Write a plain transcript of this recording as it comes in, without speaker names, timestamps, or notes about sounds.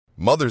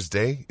Mother's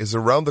Day is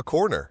around the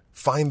corner.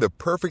 Find the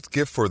perfect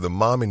gift for the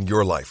mom in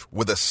your life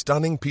with a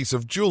stunning piece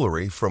of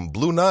jewelry from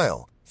Blue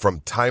Nile.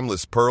 From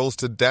timeless pearls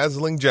to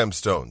dazzling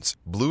gemstones,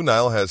 Blue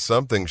Nile has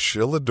something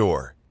she'll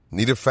adore.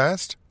 Need it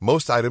fast?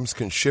 Most items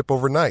can ship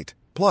overnight.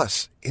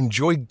 Plus,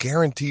 enjoy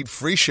guaranteed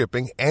free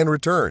shipping and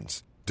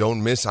returns.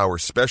 Don't miss our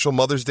special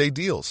Mother's Day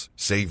deals.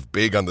 Save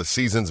big on the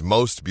season's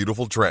most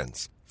beautiful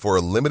trends. For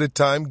a limited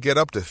time, get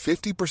up to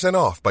 50%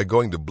 off by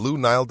going to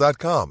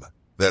BlueNile.com.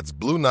 That's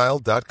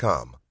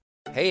BlueNile.com.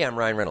 Hey, I'm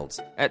Ryan Reynolds.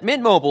 At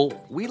Mint Mobile,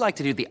 we like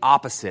to do the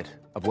opposite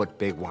of what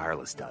Big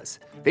Wireless does.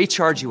 They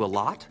charge you a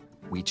lot,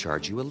 we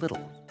charge you a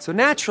little. So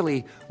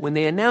naturally, when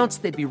they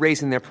announced they'd be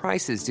raising their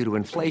prices due to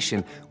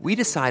inflation, we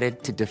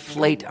decided to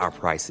deflate our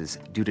prices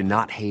due to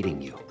not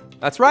hating you.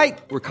 That's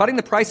right. We're cutting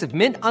the price of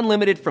Mint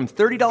Unlimited from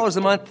 $30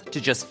 a month to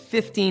just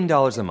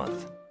 $15 a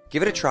month.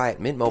 Give it a try at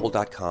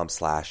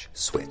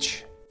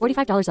mintmobile.com/switch.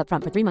 $45 up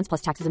front for 3 months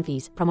plus taxes and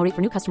fees. Promo rate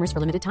for new customers for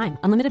limited time.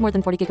 Unlimited more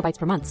than 40 gigabytes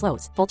per month.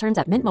 Slows full terms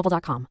at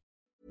mintmobile.com.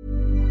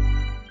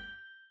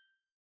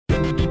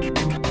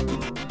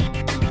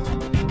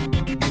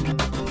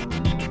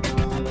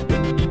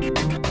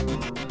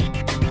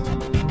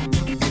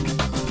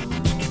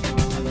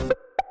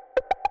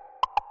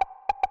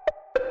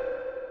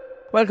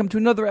 Welcome to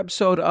another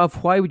episode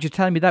of Why Would You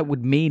Tell Me That with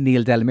me,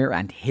 Neil Delamere,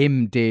 and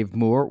him, Dave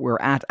Moore. We're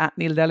at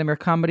Neil Delamere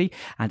Comedy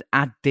and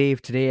at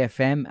Dave Today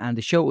FM, and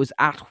the show is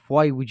at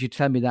Why Would You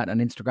Tell Me That on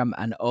Instagram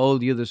and all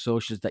the other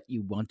socials that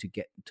you want to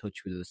get in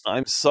touch with us.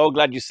 I'm so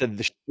glad you said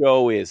the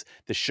show is.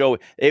 The show.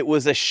 It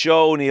was a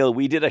show, Neil.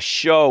 We did a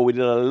show. We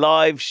did a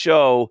live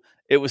show.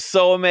 It was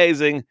so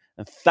amazing.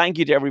 And thank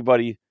you to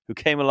everybody who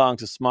came along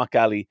to Smock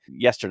Alley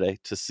yesterday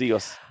to see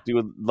us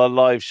do the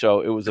live show.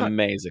 It was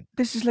amazing.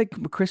 This is like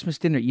a Christmas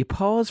dinner. You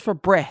pause for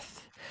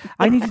breath.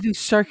 I need to do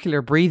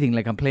circular breathing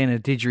like I'm playing a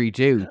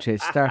didgeridoo to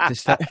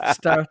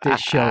start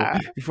this show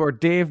before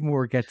Dave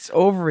Moore gets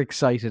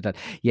overexcited. And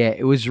yeah,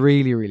 it was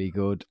really, really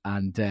good.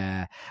 And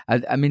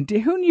I mean,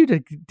 who knew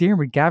that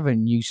Dermot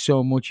Gavin knew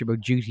so much about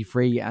duty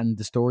free and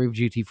the story of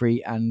duty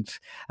free and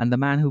the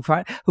man who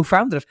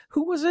founded it,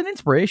 who was an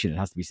inspiration, it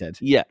has to be said.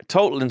 Yeah,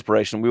 total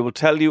inspiration. We will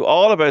tell you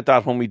all about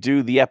that when we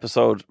do the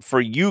episode for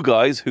you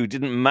guys who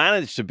didn't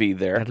manage to be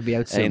there. That'll be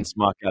out soon in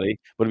Smock Alley,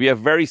 but it'll be out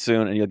very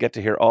soon, and you'll get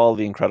to hear all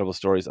the incredible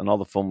stories and all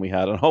the fun we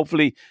had. And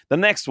hopefully the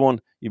next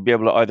one you'll be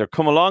able to either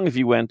come along if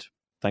you went.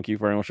 Thank you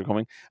very much for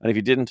coming. And if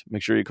you didn't,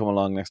 make sure you come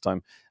along next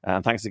time.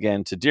 And thanks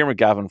again to Dermot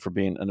Gavin for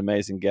being an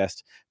amazing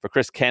guest, for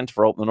Chris Kent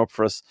for opening up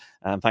for us,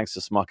 and thanks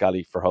to Smock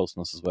Alley for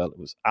hosting us as well. It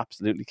was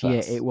absolutely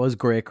class. Yeah, it was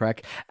great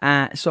crack.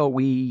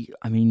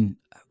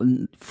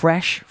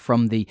 Fresh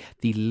from the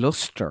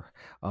luster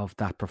of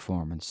that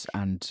performance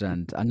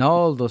and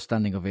all those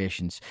standing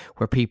ovations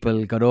where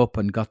people got up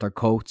and got their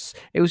coats.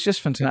 It was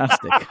just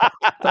fantastic.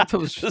 That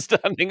was the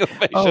standing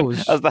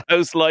ovation as the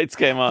house lights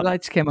came on. The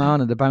lights came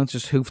on and the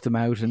bouncers hoofed them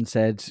out and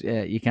said,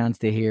 you can't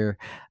stay here.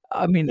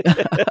 I mean,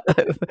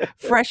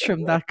 fresh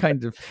from that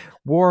kind of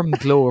warm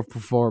glow of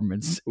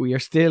performance, we are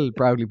still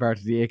proudly part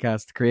of the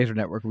Acast Creator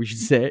Network, we should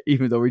say,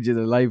 even though we did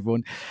a live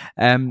one.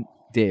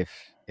 Dave,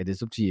 it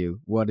is up to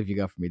you. What have you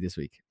got for me this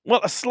week? Well,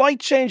 a slight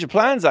change of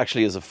plans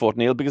actually is afoot,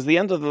 Neil, because at the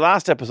end of the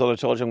last episode I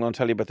told you I'm going to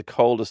tell you about the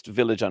coldest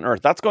village on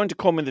earth. That's going to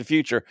come in the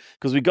future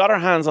because we got our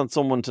hands on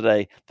someone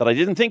today that I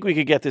didn't think we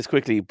could get this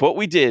quickly, but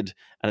we did,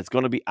 and it's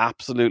going to be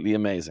absolutely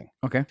amazing.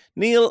 Okay.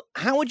 Neil,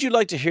 how would you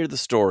like to hear the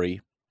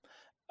story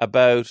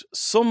about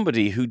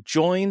somebody who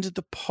joined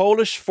the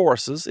Polish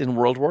forces in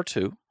World War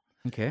II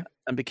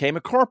and became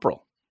a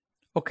corporal?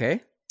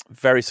 Okay.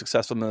 Very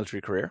successful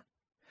military career.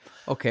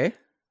 Okay.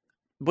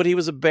 But he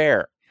was a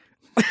bear.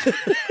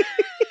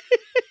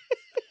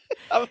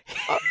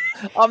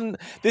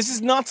 This is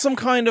not some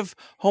kind of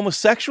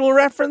homosexual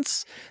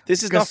reference.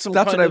 This is not some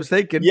That's kind what I was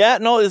thinking. Yeah,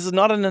 no, this is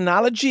not an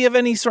analogy of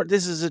any sort.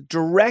 This is a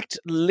direct,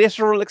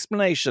 literal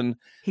explanation.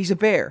 He's a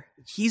bear.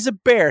 He's a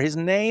bear. His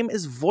name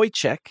is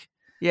Wojtek.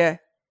 Yeah.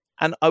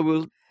 And I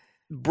will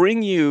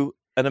bring you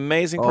an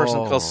amazing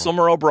person called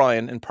Summer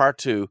O'Brien in part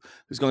 2,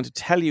 who's going to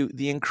tell you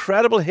the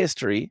incredible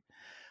history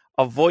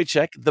of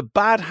Wojtek, the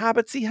bad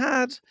habits he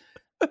had,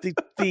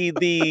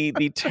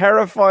 the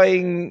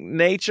terrifying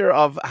nature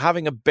of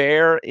having a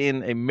bear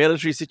in a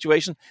military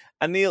situation.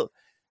 And Neil,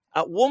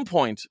 at one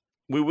point,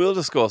 we will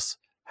discuss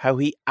how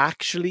he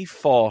actually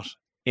fought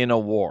in a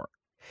war.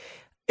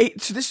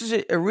 So this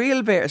is a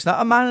real bear. It's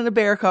not a man in a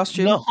bear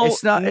costume. No.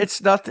 It's not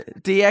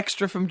the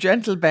extra from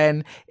Gentle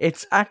Ben.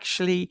 It's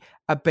actually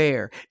a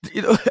bear.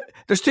 You know,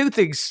 there's two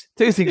things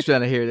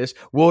when I hear this.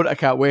 One, I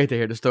can't wait to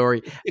hear the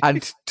story.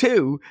 And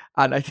two,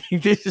 and I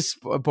think this is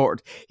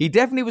important, he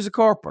definitely was a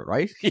corporal,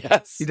 right?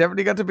 Yes. He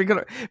definitely got to be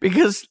good.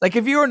 Because, like,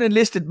 if you're an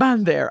enlisted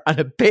man there and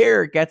a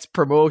bear gets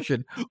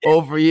promotion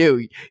over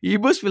you, you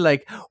must be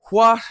like,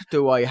 what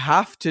do I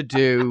have to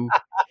do?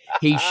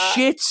 He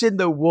shits in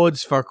the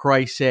woods, for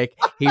Christ's sake.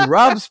 He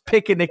robs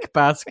picnic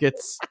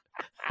baskets.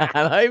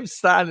 And I'm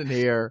standing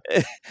here.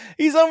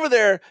 He's over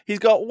there. He's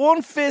got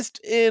one fist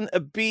in a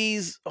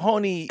bee's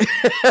honey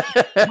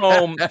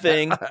comb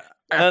thing.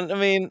 And I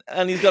mean,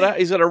 and he's got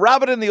a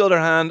rabbit in the other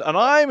hand, and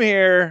I'm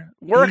here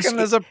working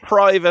as a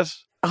private.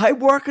 I'm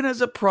working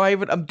as a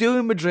private. I'm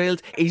doing my drills.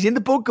 He's in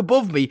the bunk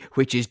above me,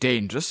 which is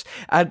dangerous.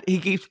 And he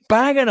keeps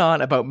banging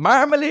on about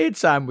marmalade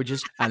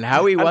sandwiches and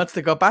how he wants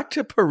to go back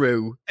to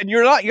Peru. And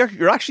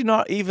you're actually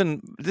not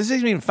even, this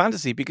isn't even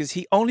fantasy, because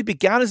he only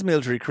began his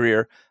military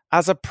career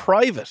as a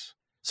private.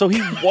 So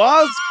he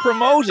was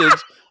promoted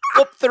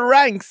up the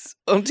ranks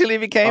until he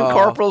became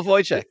Corporal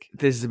Wojtek.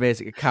 This is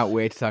amazing. I can't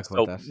wait to talk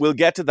about that. We'll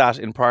get to that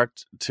in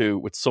part 2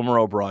 with Summer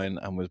O'Brien,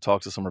 and we'll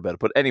talk to Summer about it.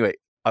 But anyway,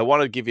 I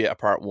want to give you a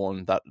part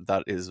 1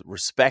 that is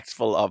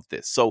respectful of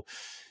this. So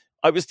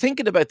I was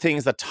thinking about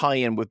things that tie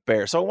in with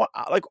bear. So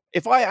like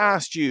if I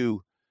asked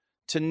you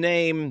to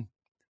name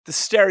the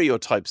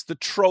stereotypes, the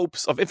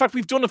tropes of, in fact,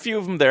 we've done a few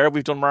of them there.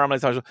 We've done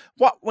marmalade.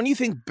 When you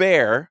think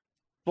bear,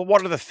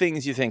 what are the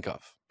things you think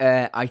of?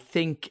 I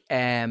think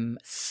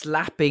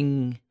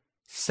slapping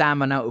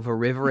salmon out of a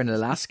river in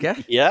Alaska.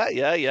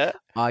 Yeah.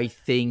 I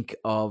think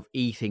of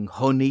eating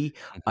honey.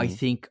 Mm-hmm. I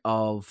think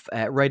of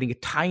riding a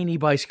tiny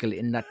bicycle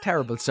in that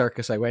terrible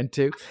circus I went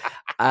to.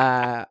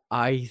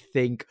 I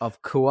think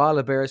of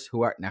koala bears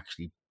who aren't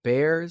actually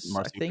bears.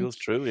 Marsupials,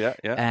 true,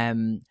 yeah.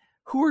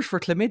 Who's for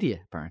chlamydia,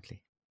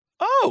 apparently.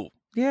 Oh.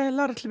 Yeah, a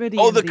lot of chlamydia.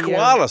 Oh, the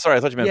koala. Sorry,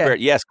 I thought you meant bear.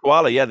 Yes,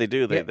 koala. Yeah, they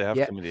do. They have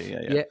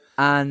chlamydia. Yeah.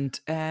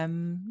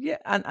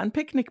 And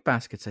picnic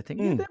baskets, I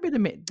think. Yeah, that'd be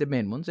the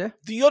main ones, yeah.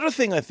 The other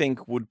thing I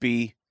think would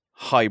be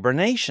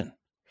hibernation.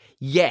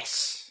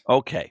 Yes.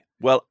 Okay.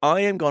 Well, I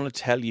am going to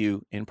tell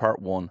you in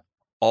part 1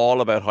 all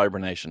about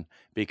hibernation,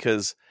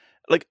 because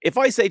like if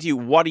I say to you,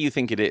 what do you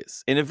think it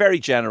is? In a very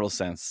general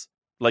sense,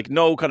 like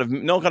no kind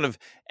of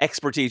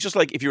expertise, just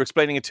like if you're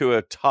explaining it to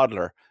a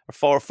toddler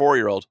or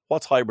 4-year-old,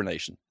 what's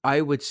hibernation?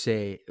 I would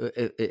say,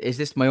 is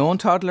this my own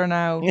toddler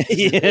now?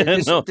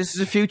 No. This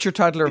is a future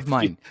toddler of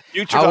mine.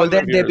 Well,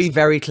 then they'd be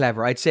very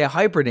clever. I'd say a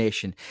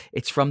hibernation.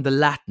 It's from the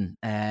Latin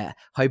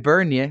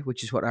Hibernia,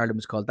 which is what Ireland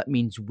was called. That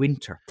means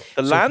winter.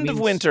 The land of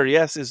winter,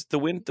 yes, is the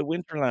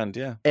winterland.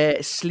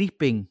 Yeah,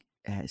 sleeping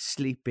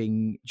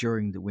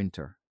during the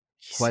winter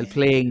while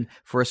playing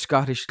for a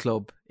Scottish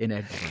club in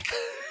Edinburgh.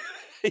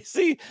 You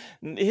see,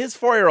 his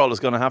 4-year-old is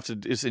going to have to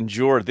just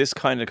endure this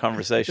kind of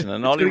conversation,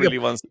 and all he really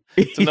wants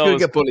to know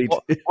is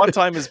what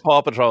time is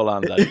Paw Patrol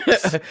on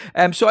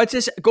that. So I'd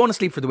say going to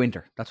sleep for the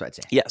winter. That's what I'd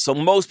say. Yeah, so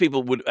most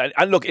people would,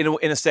 and look,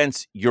 in a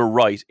sense, you're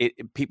right.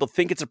 People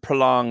think it's a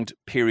prolonged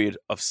period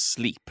of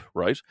sleep,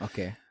 right?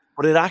 Okay.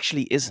 But it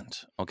actually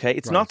isn't, okay?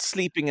 It's not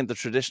sleeping in the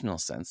traditional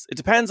sense. It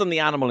depends on the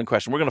animal in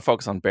question. We're going to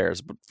focus on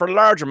bears, but for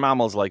larger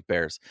mammals like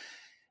bears,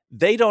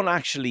 they don't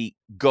actually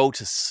go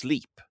to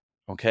sleep,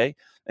 okay?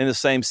 In the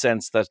same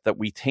sense that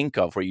we think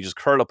of, where you just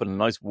curl up in a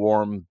nice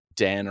warm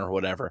den or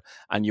whatever,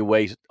 and you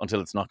wait until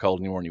it's not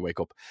cold anymore and you wake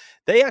up.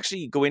 They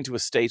actually go into a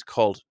state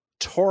called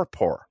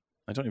torpor.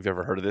 I don't know if you've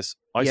ever heard of this.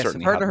 I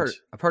certainly haven't.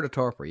 I've heard of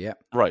torpor, yeah.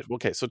 Right,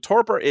 okay. So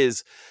torpor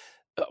is,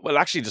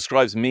 actually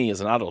describes me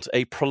as an adult,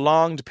 a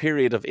prolonged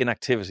period of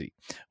inactivity,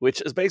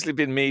 which has basically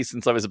been me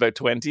since I was about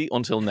 20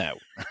 until now.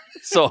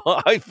 So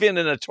I've been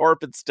in a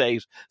torpid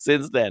state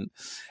since then.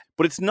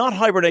 But it's not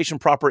hibernation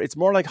proper. It's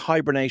more like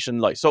hibernation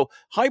light. So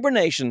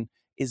hibernation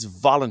is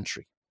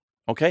voluntary,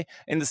 okay?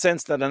 In the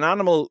sense that an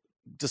animal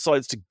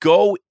decides to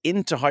go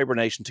into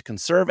hibernation to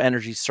conserve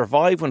energy,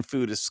 survive when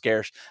food is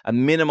scarce,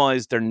 and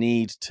minimize their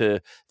need to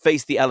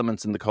face the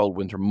elements in the cold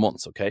winter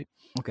months, okay?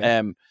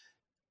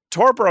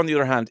 Torpor, on the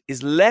other hand,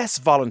 is less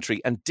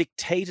voluntary and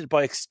dictated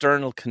by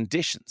external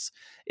conditions.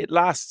 It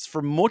lasts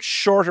for much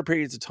shorter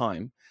periods of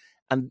time.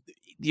 And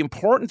the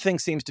important thing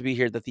seems to be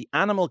here that the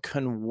animal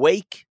can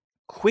wake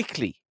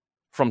quickly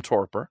from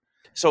torpor.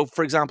 So,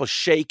 for example,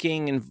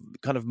 shaking and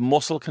kind of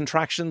muscle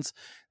contractions,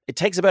 it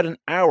takes about an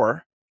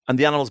hour and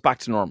the animal's back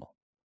to normal.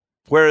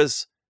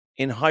 Whereas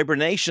in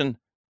hibernation,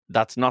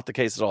 that's not the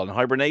case at all. In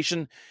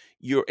hibernation,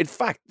 in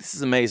fact, this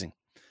is amazing.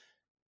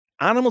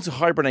 Animals who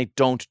hibernate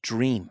don't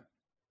dream.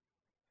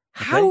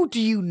 Okay? How do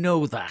you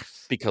know that?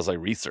 Because I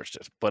researched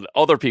it, but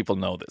other people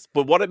know this.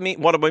 But what I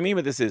mean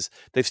with this is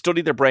they've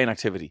studied their brain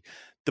activity.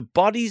 The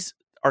bodies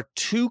are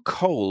too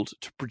cold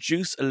to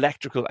produce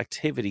electrical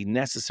activity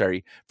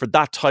necessary for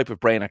that type of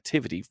brain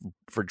activity,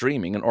 for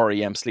dreaming and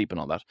REM sleep and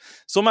all that.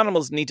 Some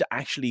animals need to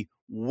actually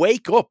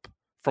wake up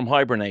from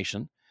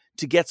hibernation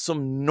to get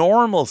some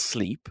normal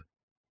sleep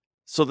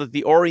so that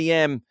the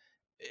REM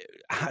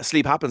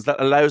sleep happens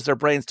that allows their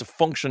brains to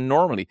function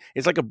normally.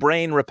 It's like a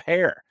brain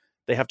repair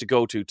they have to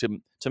go to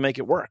make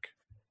it work.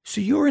 So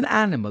you're an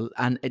animal,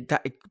 and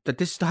that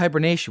this is the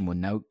hibernation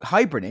one now,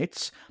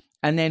 hibernates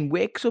and then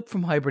wakes up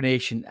from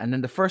hibernation, and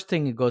then the first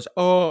thing it goes,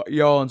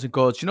 yawns and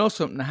goes, you know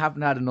something, I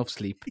haven't had enough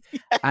sleep.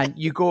 And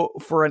you go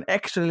for an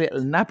extra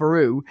little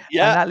naparoo, and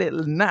that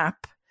little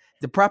nap,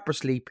 the proper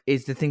sleep,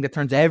 is the thing that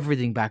turns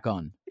everything back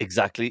on.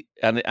 Exactly.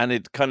 And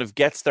it kind of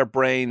gets their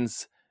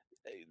brains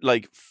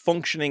like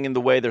functioning in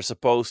the way they're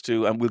supposed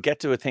to. And we'll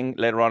get to a thing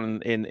later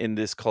on in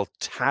this called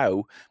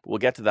tau, but we'll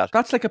get to that.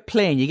 That's like a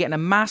plane. You get in a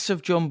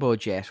massive jumbo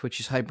jet,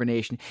 which is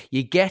hibernation.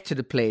 You get to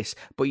the place,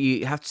 but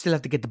you still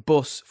have to get the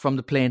bus from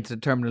the plane to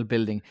the terminal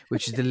building,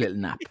 which is the little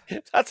nap.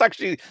 That's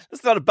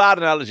not a bad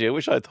analogy. I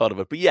wish I had thought of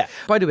it, but yeah.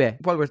 By the way,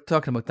 while we're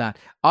talking about that,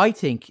 I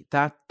think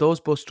that those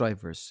bus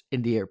drivers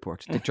in the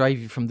airport that drive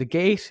you from the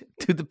gate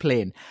to the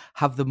plane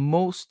have the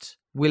most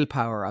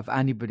willpower of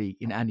anybody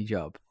in any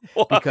job.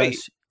 Why?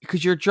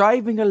 Because you're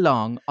driving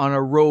along on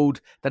a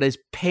road that is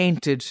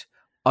painted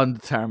on the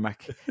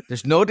tarmac.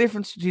 There's no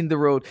difference between the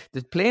road.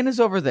 The plane is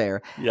over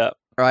there. Yeah.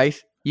 Right?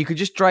 You could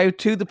just drive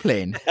to the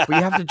plane, but you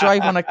have to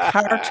drive on a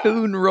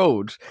cartoon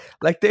road.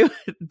 Like they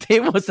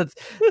must have,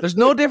 there's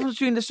no difference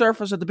between the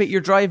surface of the bit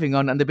you're driving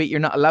on and the bit you're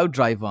not allowed to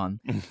drive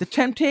on. The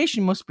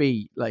temptation must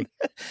be like...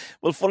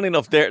 Well, funnily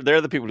enough, they're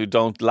the people who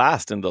don't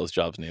last in those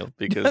jobs, Neil,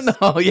 because...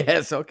 No,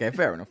 yes, okay,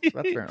 fair enough.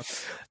 That's fair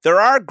enough.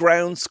 There are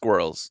ground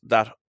squirrels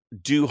that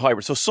do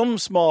hibernate. So some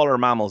smaller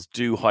mammals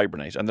do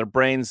hibernate, and their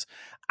brains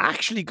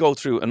actually go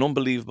through an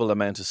unbelievable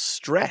amount of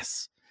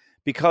stress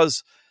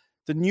because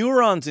the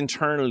neurons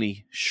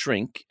internally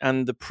shrink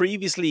and the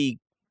previously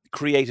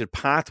created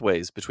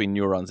pathways between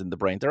neurons in the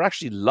brain, they're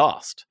actually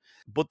lost.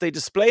 But they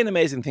display an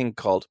amazing thing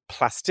called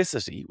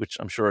plasticity, which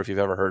I'm sure if you've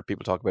ever heard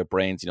people talk about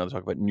brains, they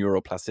talk about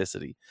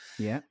neuroplasticity,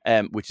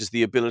 which is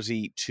the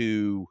ability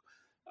to,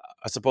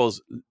 I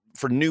suppose,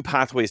 for new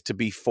pathways to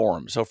be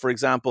formed. So, for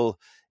example,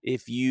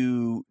 if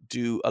you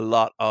do a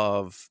lot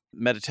of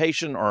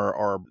meditation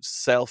or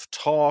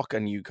self-talk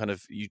and you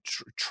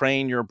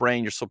train your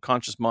brain, your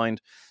subconscious mind,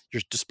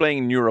 you're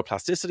displaying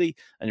neuroplasticity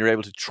and you're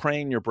able to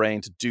train your brain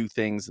to do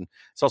things. And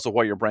it's also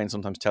why your brain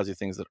sometimes tells you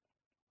things that,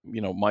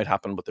 might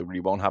happen, but they really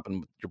won't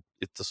happen.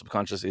 The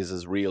subconscious is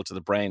as real to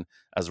the brain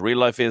as real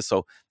life is.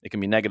 So it can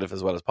be negative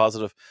as well as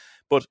positive.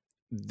 But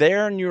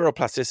their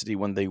neuroplasticity,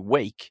 when they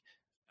wake,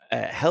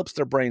 helps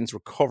their brains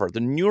recover. The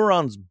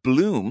neurons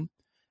bloom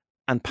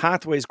and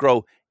pathways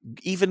grow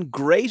even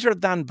greater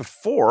than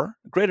before,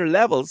 greater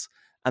levels,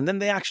 and then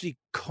they actually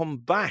come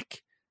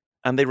back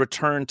and they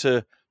return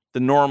to the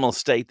normal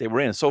state they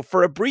were in. So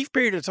for a brief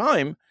period of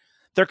time,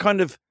 they're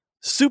kind of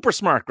super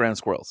smart ground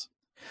squirrels.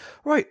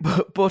 Right,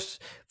 but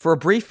for a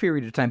brief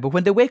period of time. But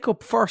when they wake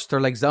up first, they're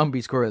like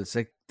zombie squirrels.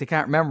 Like they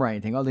can't remember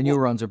anything. All the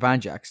neurons are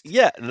banjaxed.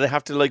 Yeah, they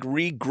have to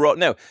regrow.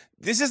 Now,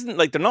 this isn't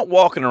like they're not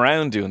walking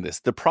around doing this.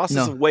 The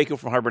process of waking up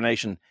from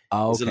hibernation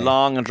is a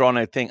long and drawn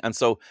out thing. And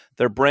so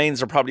their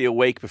brains are probably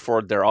awake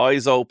before their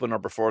eyes open or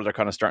before they're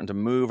kind of starting to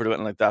move or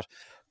anything like that.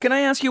 Can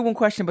I ask you one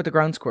question about the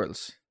ground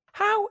squirrels?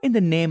 How in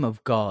the name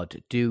of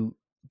God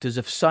does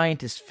a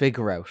scientist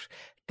figure out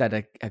that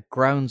a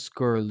ground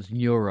squirrel's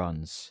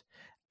neurons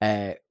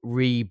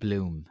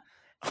rebloom?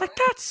 Like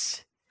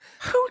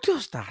who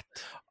does that?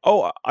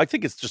 Oh, I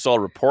think it's just all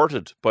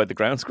reported by the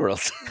ground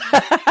squirrels.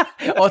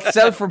 Oh, it's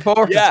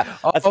self-reported. Yeah,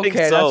 I think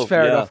so. That's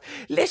fair enough.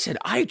 Listen,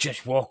 I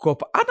just woke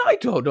up and I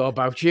don't know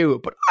about you,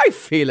 but I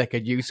feel like a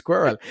new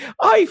squirrel.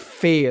 I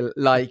feel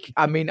like,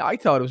 I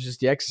thought it was just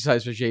the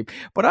exercise regime,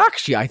 but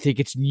actually I think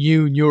it's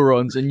new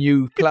neurons and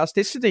new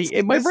plasticity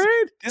in my brain.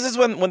 This is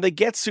when they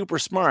get super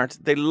smart,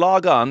 they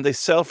log on, they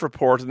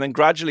self-report, and then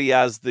gradually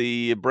as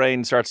the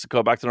brain starts to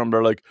go back to them,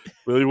 they're like,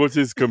 well, what's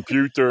his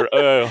computer?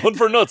 Hunt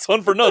for nuts,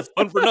 hunt for nuts,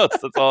 hunt for nuts.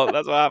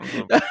 That's what happens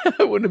to them.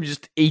 I wouldn't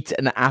just eat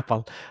an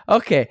apple.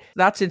 Okay,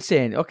 that's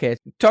insane. Okay,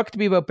 talk to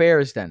me about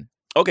bears then.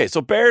 Okay,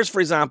 so bears, for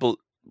example,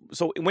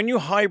 so when you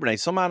hibernate,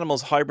 some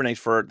animals hibernate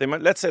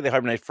let's say they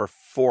hibernate for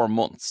 4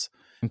 months.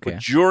 Okay.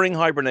 But during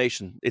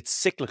hibernation, it's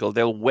cyclical.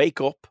 They'll wake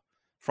up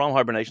from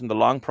hibernation, the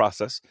long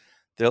process.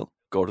 They'll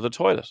go to the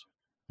toilet.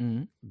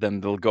 Mm-hmm.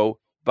 Then they'll go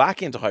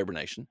back into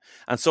hibernation.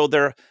 And so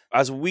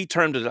as we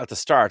termed it at the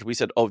start, we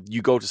said,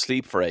 you go to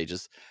sleep for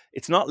ages.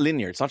 It's not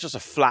linear. It's not just a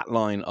flat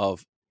line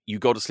of you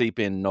go to sleep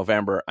in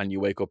November and you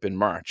wake up in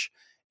March.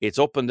 It's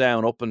up and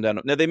down, up and down.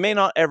 Now, they may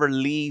not ever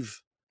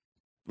leave.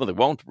 Well, they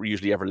won't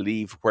usually ever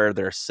leave where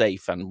they're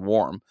safe and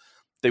warm.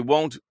 They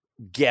won't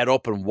get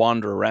up and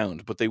wander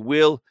around, but they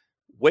will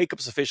wake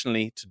up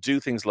sufficiently to do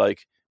things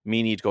like,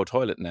 me need to go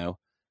toilet now,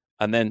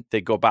 and then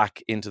they go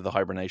back into the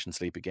hibernation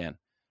sleep again.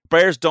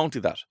 Bears don't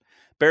do that.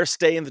 Bears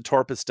stay in the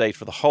torpid state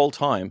for the whole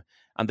time,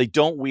 and they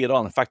don't wee at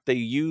all. In fact, they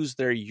use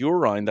their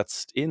urine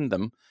that's in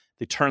them,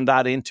 they turn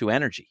that into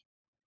energy.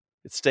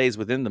 It stays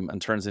within them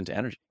and turns into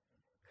energy.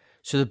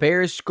 So the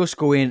bears just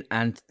go in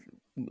and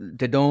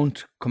they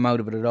don't come out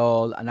of it at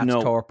all, and that's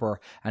torpor,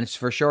 and it's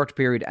for a short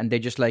period, and they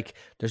just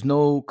there's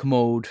no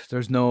commode,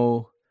 there's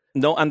no,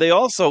 and they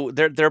also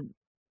their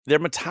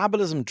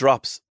metabolism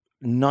drops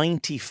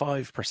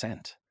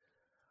 95%.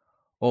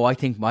 Oh, I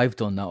think I've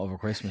done that over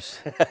Christmas.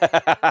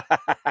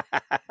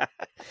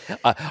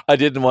 I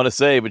didn't want to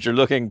say, but you're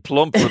looking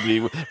plump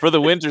for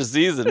the winter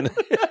season.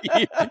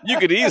 you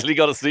could easily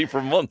go to sleep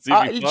for months.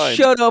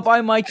 Shut up!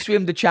 I might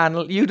swim the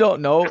channel. You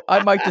don't know.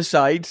 I might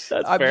decide.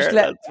 That's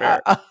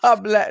fair.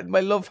 I'm letting my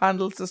love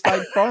handles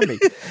decide for me.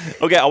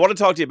 Okay, I want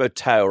to talk to you about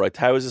tau. Right,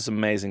 tau is this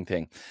amazing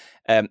thing.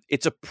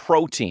 It's a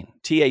protein,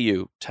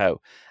 tau,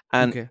 tau,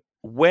 and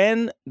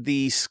when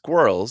the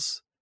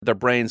squirrels, their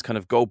brains kind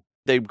of go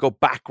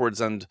backwards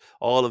and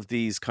all of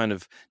these kind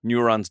of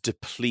neurons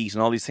deplete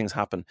and all these things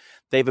happen,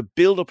 they have a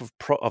buildup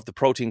of the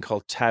protein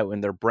called tau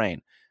in their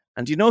brain.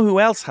 And do you know who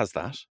else has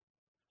that?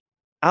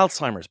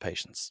 Alzheimer's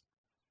patients.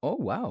 Oh,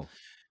 wow.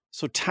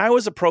 So tau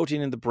is a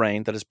protein in the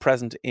brain that is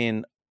present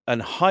in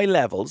high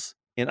levels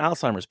in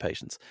Alzheimer's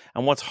patients.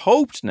 And what's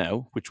hoped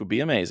now, which would be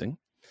amazing,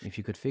 if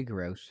you could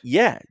figure out.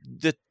 Yeah,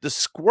 the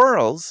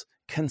squirrels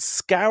can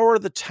scour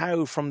the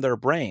tau from their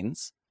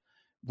brains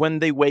when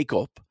they wake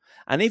up.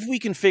 And if we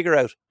can figure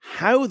out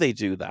how they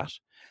do that,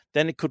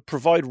 then it could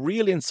provide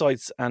real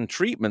insights and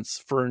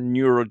treatments for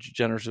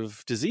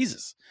neurodegenerative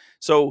diseases.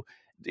 So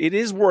it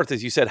is worth,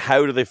 as you said,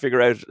 how do they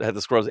figure out how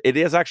the squirrels? It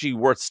is actually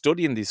worth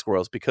studying these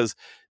squirrels because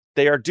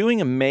they are doing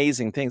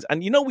amazing things.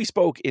 And we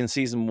spoke in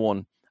season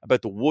 1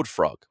 about the wood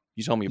frog.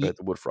 You told me about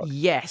the wood frog.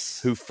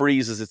 Yes. Who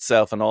freezes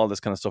itself and all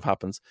this kind of stuff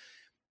happens.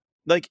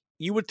 Like,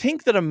 you would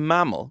think that a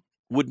mammal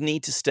would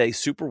need to stay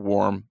super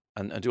warm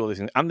and do all these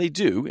things. And they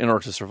do in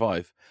order to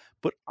survive.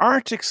 But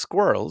Arctic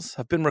squirrels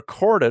have been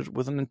recorded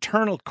with an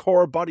internal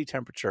core body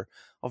temperature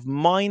of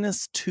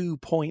minus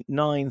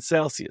 2.9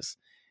 Celsius.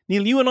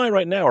 Neil, you and I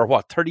right now are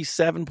what,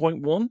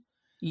 37.1?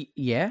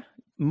 Yeah.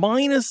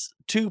 Minus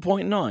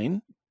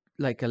 2.9.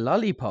 Like a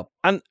lollipop.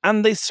 And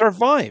they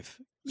survive.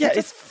 Yeah,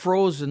 it's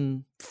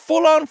frozen.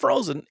 Full on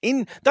frozen.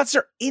 That's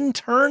their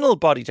internal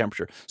body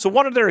temperature. So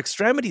what are their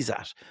extremities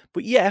at?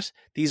 But yet,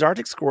 these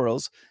Arctic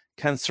squirrels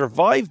can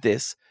survive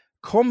this,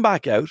 come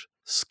back out,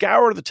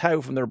 scour the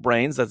tau from their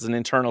brains, that's an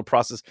internal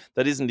process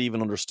that isn't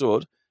even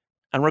understood,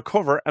 and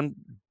recover and,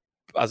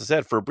 as I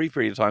said, for a brief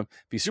period of time,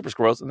 be super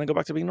squirrels and then go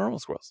back to being normal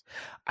squirrels.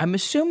 I'm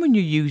assuming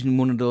you're using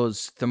one of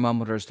those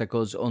thermometers that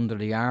goes under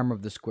the arm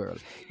of the squirrel.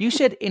 You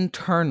said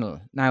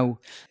internal. Now,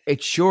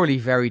 it's surely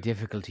very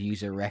difficult to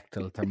use a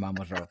rectal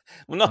thermometer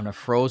on a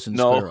frozen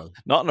squirrel. No,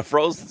 not on a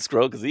frozen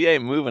squirrel because he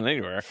ain't moving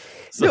anywhere.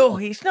 So no,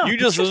 he's not. You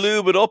just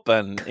lube it up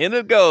and in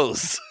it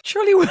goes.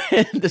 Surely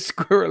when the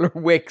squirrel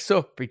wakes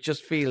up, it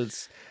just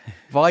feels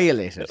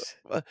violated.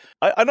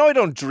 I know I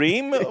don't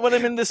dream when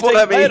I'm in this state.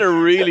 I had a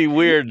really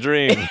weird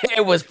dream.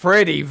 It was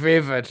pretty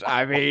vivid.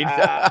 I mean,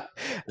 I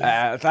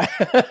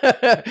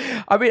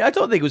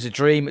don't think it was a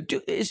dream.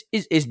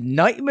 Is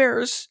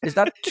nightmares? Is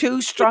that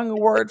too strong a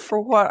word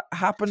for what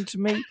happened to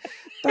me?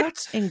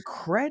 That's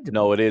incredible.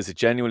 No, it is. It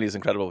genuinely is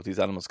incredible what these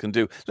animals can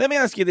do. Let me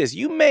ask you this.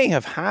 You may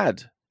have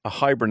had a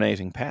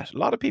hibernating pet. A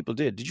lot of people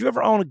did. Did you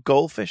ever own a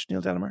goldfish,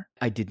 Neil Delamere?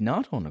 I did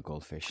not own a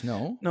goldfish,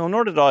 no. No,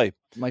 nor did I.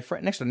 My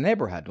friend next door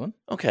neighbour had one.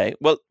 Okay,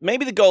 well,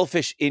 maybe the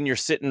goldfish in your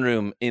sitting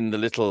room in the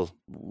little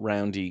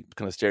roundy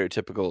kind of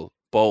stereotypical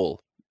bowl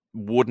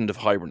wouldn't have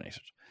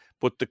hibernated.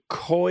 But the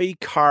koi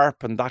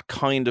carp and that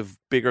kind of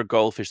bigger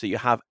goldfish that you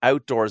have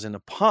outdoors in a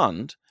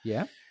pond,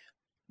 yeah,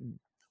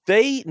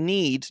 they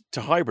need to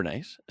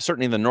hibernate,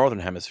 certainly in the northern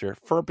hemisphere,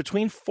 for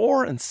between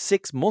 4 and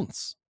 6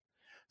 months.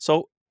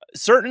 So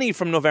certainly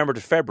from November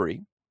to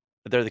February,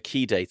 they're the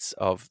key dates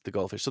of the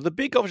goldfish. So the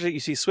big goldfish that you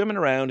see swimming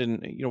around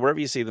and wherever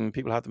you see them,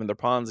 people have them in their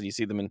ponds and you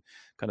see them in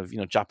kind of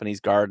Japanese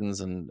gardens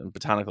and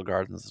botanical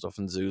gardens and stuff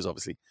and zoos,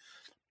 obviously.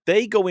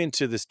 They go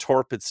into this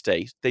torpid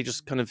state. They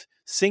just kind of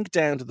sink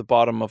down to the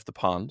bottom of the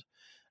pond.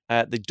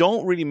 They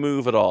don't really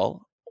move at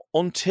all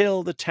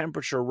until the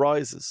temperature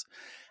rises.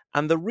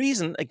 And the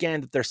reason,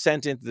 again, that they're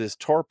sent into this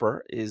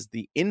torpor is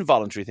the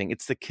involuntary thing.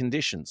 It's the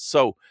conditions.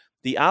 So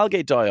the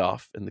algae die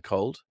off in the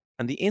cold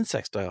and the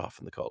insects die off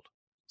in the cold.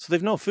 So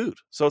they've no food.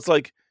 So it's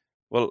like,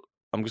 well,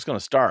 I'm just going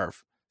to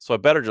starve. So I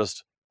better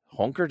just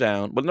hunker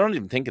down. Well, they don't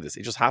even think of this.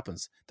 It just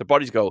happens. Their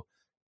bodies go,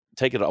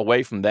 take it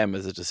away from them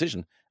as a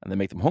decision, and they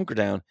make them hunker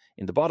down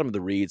in the bottom of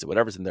the reeds or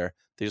whatever's in there.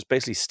 They just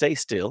basically stay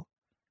still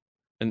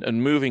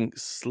and moving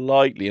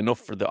slightly enough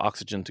for the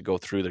oxygen to go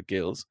through their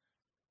gills.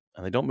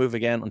 And they don't move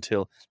again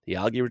until the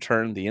algae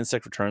return, the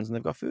insect returns, and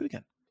they've got food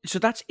again. So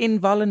that's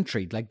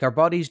involuntary. Like their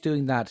body's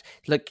doing that.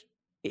 Like,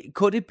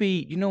 could it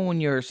be, when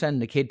you're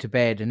sending a kid to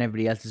bed and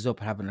everybody else is up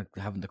having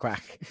the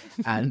crack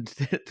and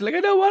they're like,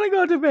 I don't want to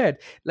go to bed.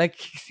 Like,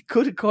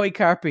 could a koi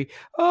carp be,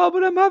 oh,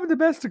 but I'm having the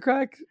best of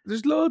crack.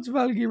 There's loads of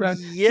algae around.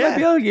 Yeah. There might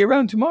be algae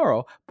around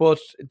tomorrow, but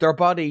their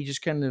body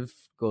just kind of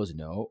goes,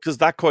 no. Because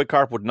that koi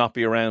carp would not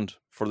be around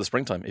for the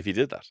springtime if he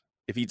did that.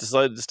 If he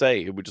decided to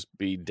stay, it would just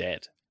be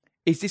dead.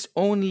 Is this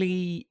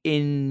only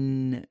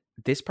in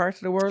this part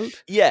of the world?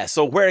 Yeah,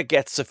 so where it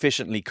gets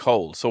sufficiently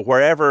cold. So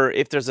wherever,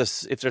 if there's a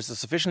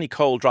sufficiently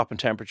cold drop in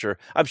temperature,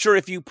 I'm sure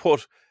if you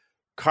put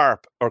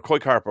carp or koi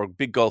carp or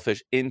big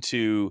goldfish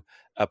into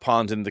a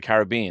pond in the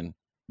Caribbean,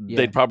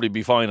 they'd probably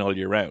be fine all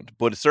year round.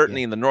 But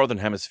certainly in the northern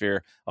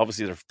hemisphere,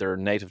 obviously they're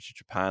native to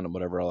Japan and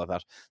whatever, all of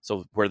that.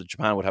 So where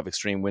Japan would have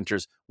extreme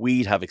winters,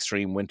 we'd have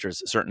extreme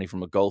winters, certainly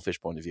from a goldfish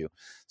point of view.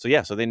 So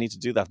yeah, so they need to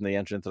do that and they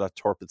enter into that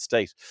torpid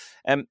state.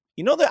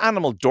 The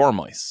animal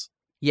dormice?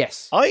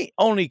 Yes. I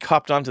only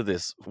copped onto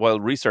this while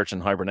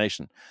researching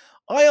hibernation.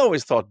 I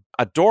always thought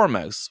a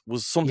dormouse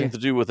was something to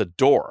do with a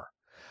door.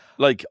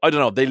 Like, I don't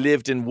know, they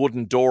lived in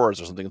wooden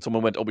doors or something, and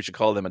someone went, "Oh, we should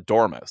call them a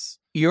dormouse."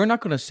 You're not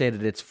going to say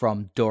that it's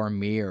from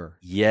Dormir.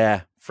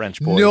 Yeah,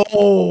 French boy.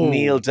 No!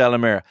 Neil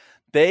Delamere.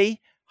 They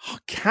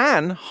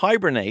can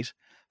hibernate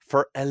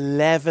for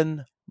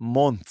 11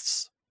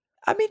 months.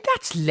 I mean,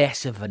 that's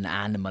less of an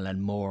animal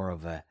and more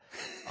of a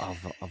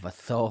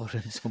thought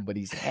in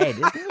somebody's head,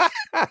 isn't it?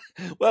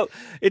 Well,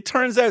 it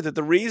turns out that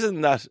the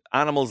reason that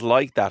animals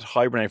like that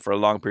hibernate for a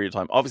long period of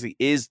time, obviously,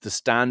 is the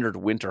standard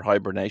winter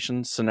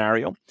hibernation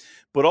scenario,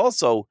 but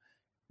also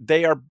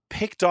they are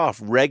picked off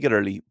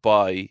regularly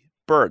by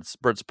birds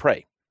of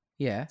prey.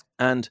 Yeah.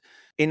 And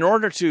in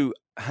order to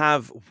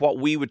have what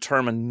we would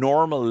term a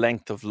normal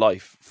length of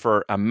life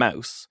for a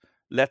mouse,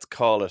 let's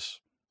call it,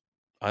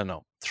 I don't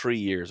know, 3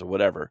 years or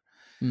whatever,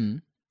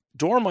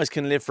 dormice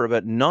can live for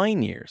about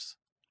 9 years.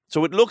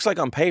 So it looks like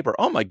on paper,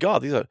 oh my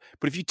God,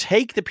 but if you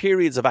take the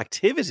periods of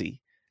activity,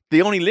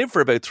 they only live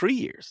for about 3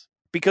 years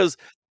because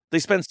they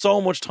spend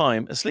so much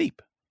time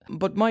asleep.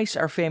 But mice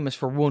are famous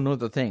for one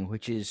other thing,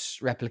 which is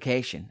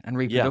replication and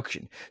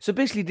reproduction. Yeah. So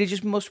basically, they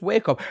just must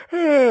wake up,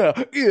 yeah,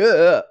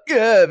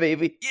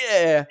 baby,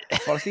 yeah,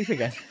 fall asleep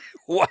again.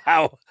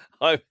 Wow.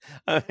 I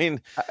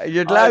mean...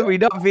 You're glad we're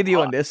not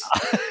videoing this.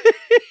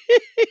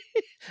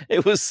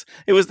 It was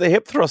the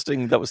hip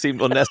thrusting that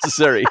seemed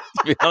unnecessary,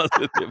 to be honest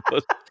with you.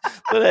 But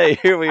hey,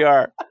 here we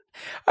are.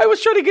 I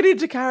was trying to get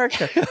into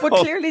character, but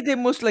clearly they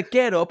must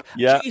get up.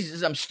 Yeah.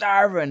 Jesus, I'm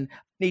starving.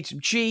 Need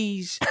some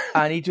cheese.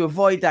 I need to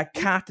avoid that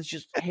cat that's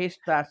just hit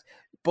that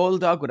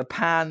bulldog with a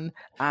pan.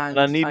 And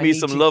I need me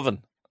some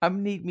loving. I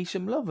need me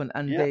some loving.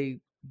 And they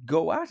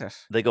go at it.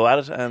 They go at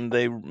it and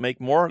they make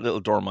more little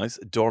dormice.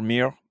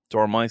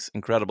 Dormice,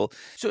 incredible.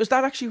 So is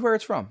that actually where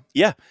it's from?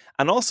 Yeah.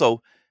 And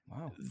also,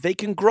 they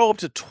can grow up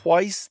to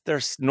twice their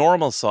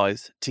normal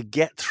size to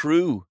get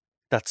through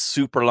that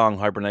super long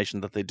hibernation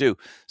that they do.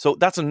 So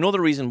that's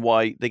another reason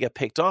why they get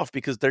picked off,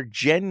 because they're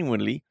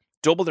genuinely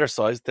double their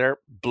size. They're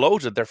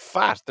bloated. They're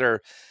fat. They're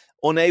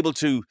unable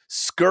to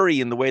scurry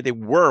in the way they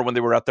were when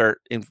they were at their,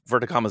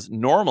 inverted commas,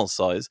 normal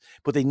size.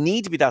 But they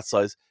need to be that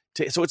size.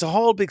 So it's a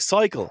whole big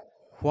cycle.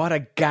 What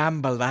a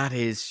gamble that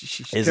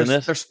is. Isn't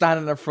it? They're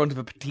standing in front of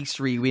a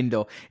patisserie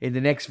window in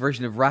the next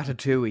version of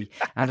Ratatouille.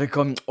 And they're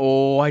going,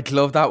 oh, I'd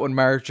love that one,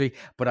 Marjorie.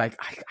 But I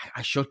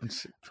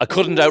shouldn't. I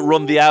couldn't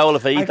outrun the owl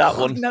if I eat that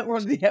one. I couldn't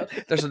outrun the owl.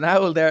 There's an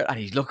owl there and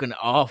he's looking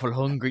awful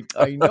hungry.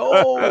 I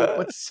know,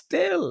 but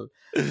still.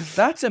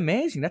 That's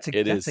amazing. That's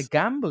a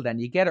gamble then.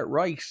 You get it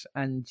right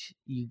and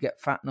you get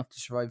fat enough to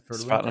survive for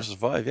the winter. Fat enough to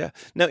survive, yeah.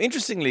 Now,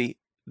 interestingly,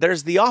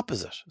 there's the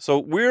opposite. So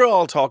we're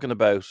all talking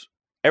about,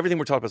 everything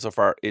we're talking about so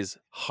far is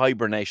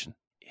hibernation.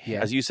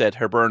 Yeah. As you said,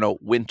 hiberno,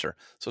 winter.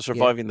 So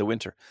surviving the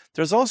winter.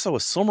 There's also a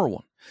summer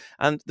one.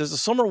 And there's a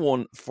summer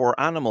one for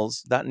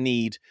animals that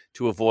need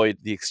to avoid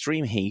the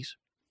extreme heat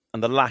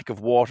and the lack of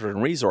water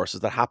and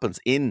resources that happens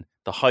in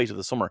the height of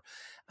the summer.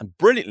 And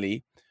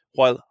brilliantly,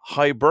 while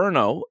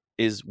hiberno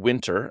is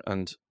winter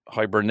and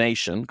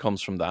hibernation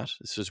comes from that,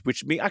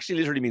 which actually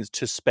literally means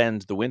to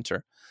spend the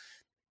winter,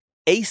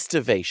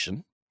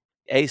 aestivation,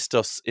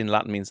 aestus in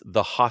Latin means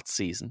the hot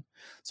season.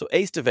 So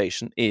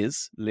aestivation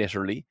is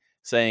literally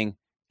saying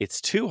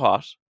it's too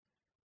hot,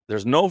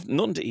 there's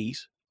nothing to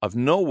eat, I've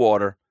no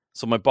water,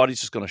 so my body's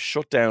just going to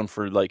shut down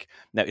for now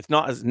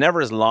it's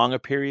never as long a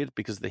period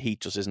because the heat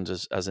just isn't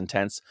as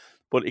intense,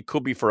 but it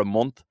could be for a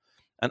month.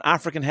 And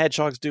African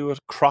hedgehogs do it,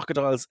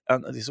 crocodiles,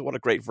 and this is what a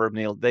great verb,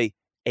 Neil, they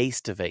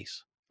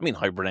aestivate. I mean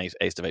hibernate,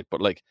 aestivate,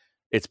 but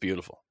it's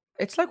beautiful.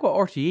 It's like what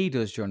RTE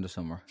does during the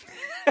summer.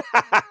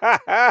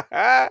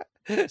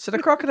 So the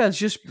crocodile's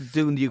just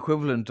doing the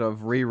equivalent of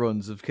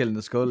reruns of Killing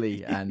the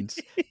Scully and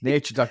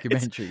nature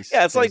documentaries.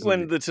 It's like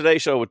when the Today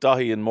Show with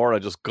Dahi and Maura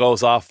just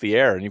goes off the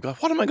air and you go,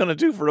 what am I going to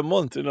do for a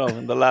month?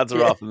 And the lads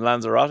are off in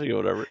Lanzarote or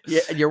whatever.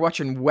 Yeah, and you're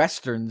watching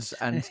westerns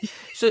and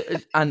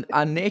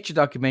nature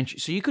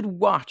documentaries. So you could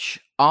watch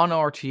on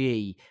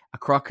RTE a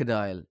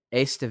crocodile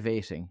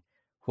aestivating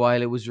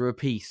while it was a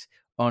repeat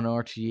on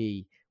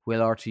RTE while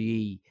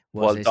RTE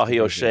was while Dahi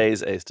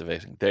O'Shea's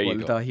aestivating. There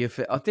you go.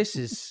 This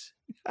is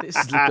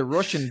like the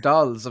Russian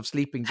dolls of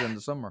sleeping during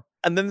the summer.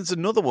 And then there's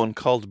another one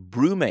called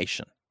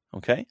brumation.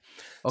 Okay.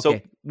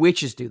 So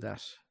witches do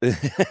that.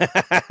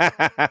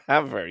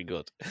 Very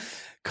good.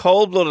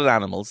 Cold-blooded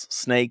animals,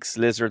 snakes,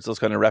 lizards, those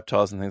kind of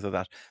reptiles and things like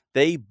that,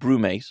 they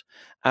brumate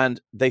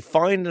and they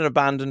find an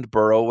abandoned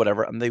burrow,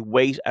 whatever, and they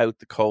wait out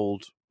the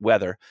cold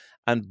weather.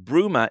 And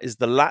bruma is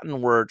the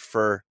Latin word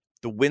for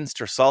the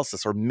winter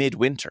solstice or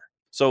midwinter.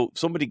 So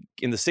somebody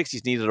in the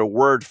 60s needed a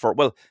word for,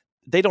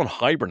 they don't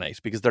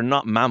hibernate because they're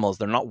not mammals.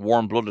 They're not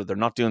warm-blooded. They're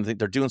not doing anything.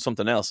 They're doing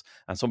something else.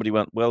 And somebody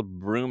went,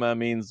 bruma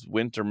means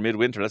winter,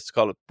 midwinter. Let's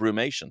call it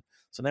brumation.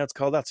 So now it's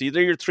called that. So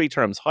there are your three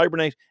terms: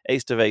 hibernate,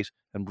 aestivate,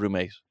 and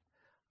brumate.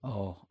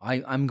 Oh,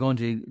 I'm going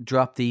to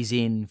drop these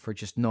in for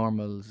just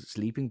normal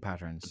sleeping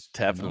patterns.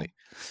 Definitely.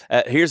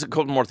 Here's a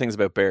couple more things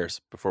about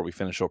bears before we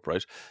finish up,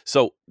 right?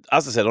 So,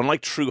 as I said,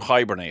 unlike true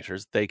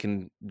hibernators,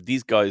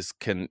 these guys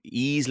can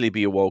easily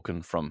be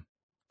awoken from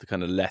the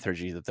kind of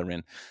lethargy that they're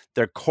in.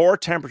 Their core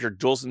temperature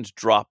doesn't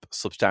drop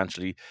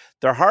substantially.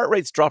 Their heart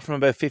rates drop from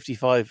about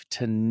 55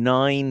 to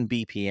 9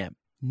 BPM.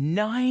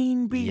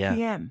 9 BPM.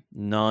 Yeah,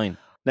 9.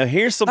 Now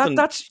here's something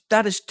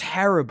that is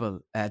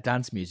terrible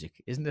dance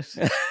music, isn't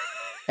it?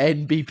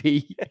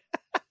 NBP.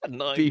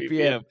 9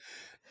 BPM.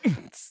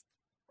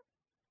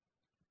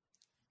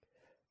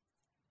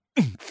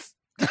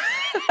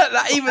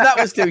 Even that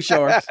was too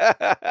short.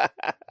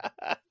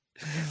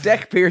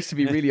 Deck appears to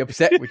be really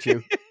upset with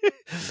you.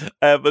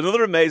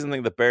 Another amazing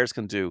thing that bears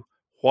can do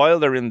while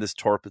they're in this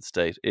torpid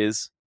state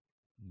is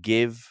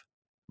give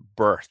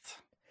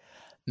birth.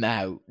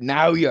 Now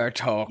you're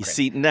talking. You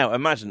see, now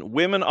imagine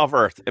women of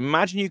Earth.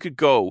 Imagine you could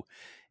go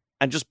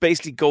and just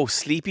basically go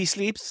sleepy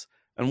sleeps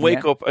and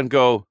wake up and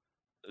go,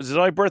 did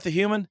I birth a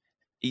human?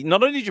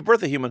 Not only did you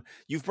birth a human,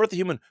 you've birthed a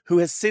human who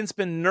has since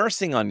been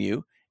nursing on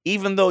you,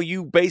 even though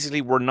you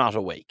basically were not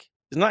awake.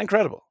 Isn't that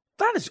incredible?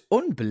 That is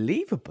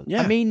unbelievable.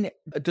 Yeah. I mean,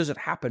 does it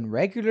happen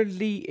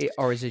regularly,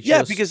 or is it just...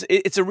 Yeah, because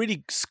it's a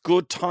really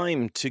good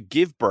time to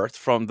give birth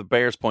from the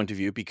bear's point of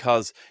view,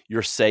 because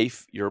you're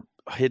safe, you're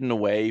hidden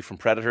away from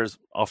predators.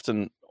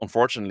 Often,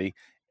 unfortunately,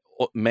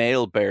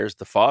 male bears,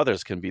 the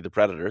fathers, can be the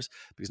predators,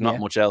 because not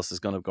much else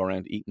is going to go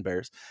around eating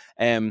bears.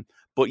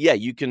 But yeah,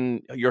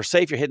 you're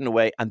safe, you're hidden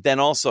away, and then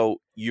also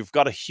you've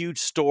got a huge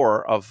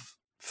store of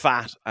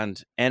fat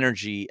and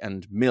energy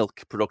and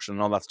milk production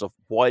and all that stuff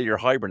while you're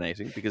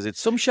hibernating, because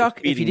it's some shock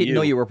if you didn't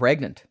know you were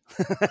pregnant.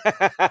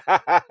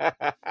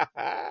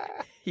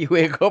 You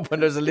wake up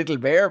and there's a little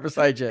bear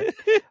beside you.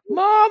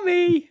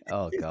 Mommy!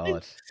 Oh,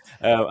 God.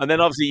 And then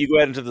obviously you go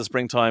out into the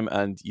springtime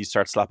and you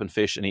start slapping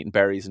fish and eating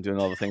berries and doing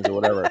all the things or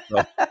whatever.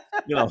 So,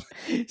 you know.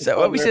 So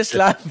when we say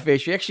slapping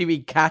fish, we actually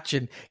mean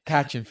catching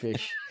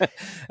fish.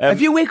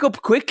 If you wake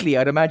up quickly,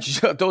 I'd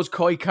imagine those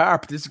koi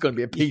carp, this is going to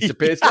be a piece of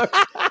piss.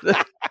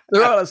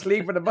 They're all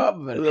asleep at the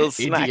bottom of it. Little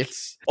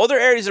idiots. Other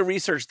areas of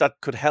research that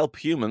could help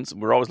humans,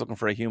 we're always looking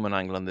for a human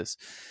angle on this.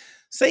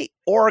 Say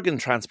organ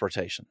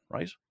transportation,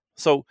 right?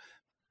 So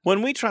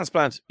when we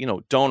transplant,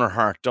 donor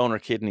heart, donor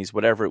kidneys,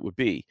 whatever it would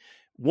be,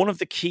 one of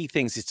the key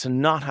things is to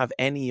not have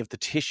any of the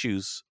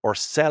tissues or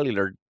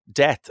cellular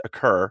death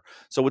occur.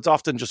 So it's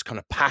often just kind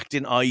of packed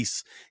in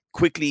ice,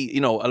 quickly,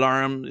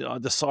 alarm,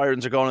 the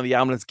sirens are going on the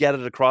ambulance, get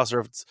it across,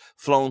 or if it's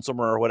flown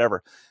somewhere or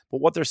whatever.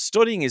 But what they're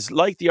studying is,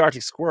 like the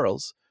Arctic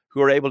squirrels,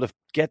 who are able to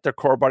get their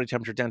core body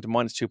temperature down to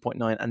minus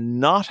 2.9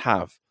 and not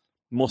have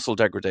muscle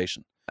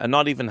degradation, and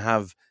not even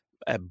have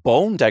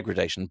bone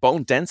degradation,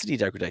 bone density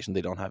degradation.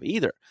 They don't have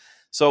either.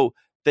 So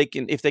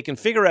if they can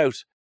figure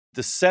out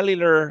the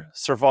cellular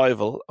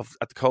survival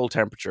at the cold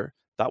temperature,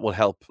 that will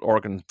help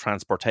organ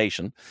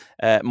transportation.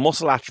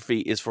 Muscle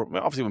atrophy is for,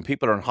 obviously, when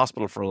people are in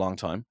hospital for a long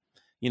time,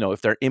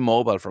 if they're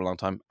immobile for a long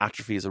time,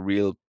 atrophy is a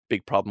real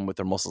big problem with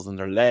their muscles in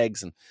their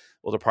legs and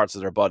other parts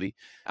of their body.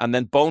 And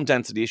then bone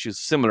density issues,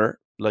 similar.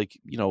 Like,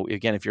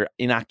 again, if you're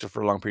inactive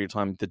for a long period of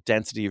time, the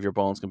density of your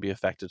bones can be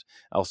affected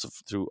also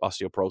through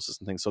osteoporosis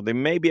and things. So they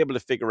may be able to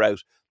figure out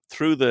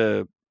through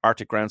the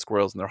Arctic ground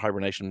squirrels and their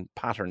hibernation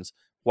patterns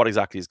what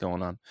exactly is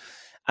going on.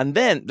 And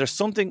then there's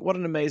something, what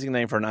an amazing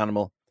name for an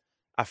animal,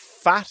 a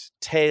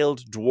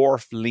fat-tailed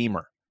dwarf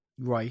lemur.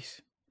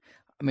 Right.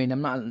 I mean,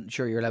 I'm not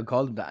sure you're allowed to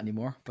call them that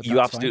anymore. But you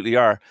absolutely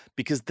are,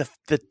 because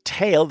the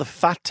tail, the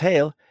fat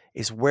tail,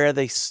 is where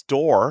they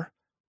store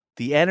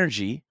the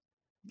energy.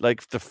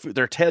 Like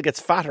their tail gets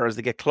fatter as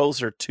they get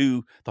closer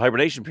to the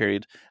hibernation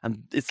period,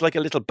 and it's like a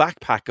little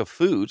backpack of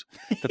food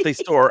that they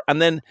store,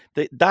 and then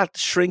that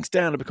shrinks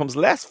down and becomes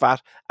less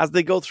fat as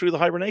they go through the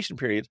hibernation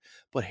period.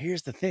 But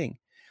here's the thing.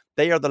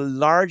 They are the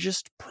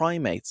largest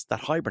primates that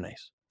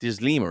hibernate,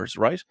 these lemurs,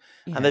 right?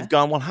 Yeah. And they've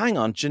gone, well, hang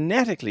on,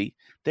 genetically,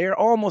 they're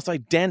almost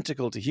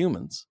identical to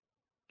humans,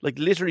 like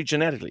literally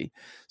genetically.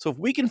 So if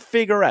we can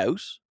figure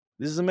out,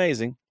 this is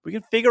amazing, we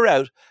can figure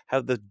out how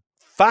the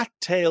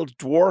fat-tailed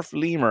dwarf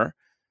lemur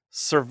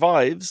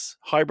survives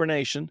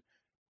hibernation,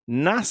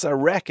 NASA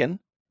reckon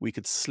we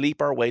could sleep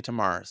our way to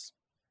Mars.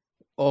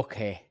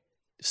 Okay.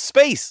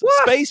 Space,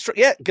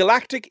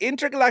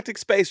 intergalactic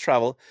space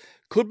travel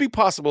could be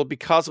possible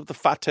because of the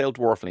fat-tailed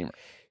dwarf lemur.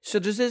 So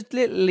there's this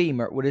little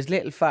lemur with his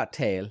little fat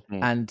tail,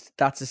 and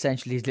that's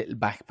essentially his little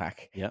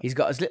backpack. Yeah. He's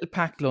got his little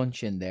packed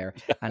lunch in there,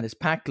 and his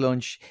packed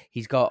lunch,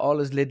 he's got all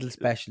his little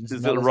specials.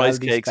 His little rice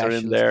cakes are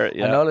in there.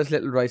 Yeah. And all his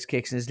little rice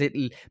cakes and his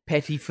little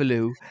petit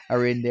faloo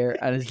are in there,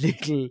 and his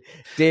little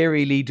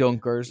Dairy Lee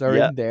Dunkers are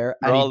in there.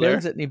 And he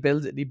builds it, and he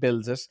builds it, and he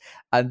builds it.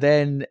 And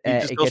then he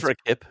just goes for a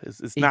kip.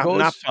 It's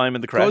nap time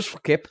in the crash. Goes for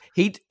kip.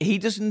 He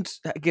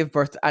doesn't give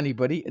birth to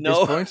anybody at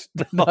this point.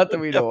 Not that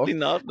we know of.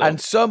 Not, no. And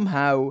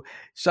somehow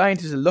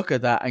scientists will look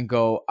at that and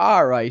go,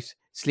 all right,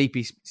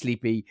 sleepy,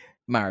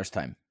 Mars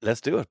time.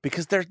 Let's do it,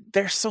 because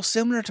they're so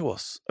similar to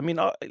us. I mean,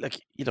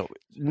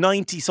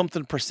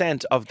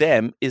 90-something% of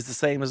them is the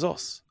same as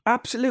us.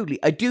 Absolutely.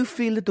 I do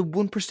feel that the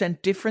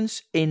 1%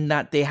 difference in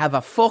that they have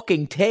a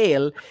fucking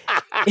tail.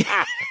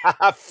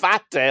 A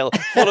fat tail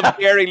full of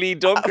hairy Lee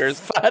Dunkers.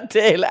 Fat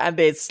tail, and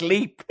they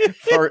sleep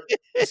for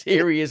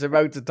serious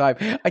amounts of time.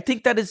 I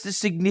think that is the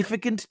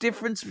significant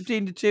difference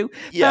between the two.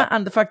 Yeah.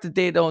 And the fact that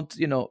they don't,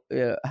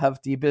 have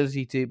the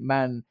ability to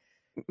man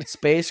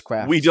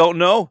spacecraft. We don't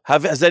know.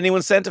 Has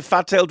anyone sent a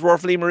fat-tailed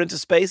dwarf lemur into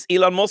space?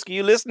 Elon Musk, are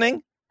you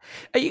listening?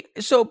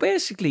 So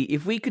basically,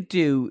 if we could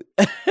do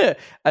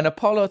an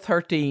Apollo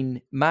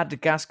 13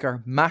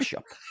 Madagascar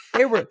mashup,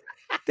 they were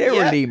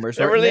lemurs.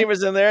 There were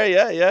lemurs in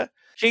there, yeah.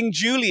 King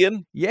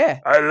Julian. Yeah.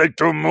 I like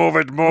to move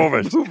it.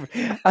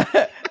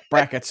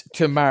 Brackets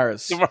to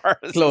Mars.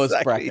 Close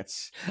exactly.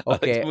 Brackets. Okay. I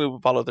like to move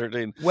Apollo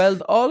 13.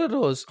 Well, all of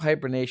those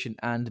hibernation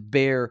and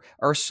bear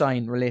Earth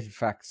sign related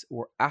facts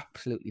were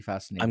absolutely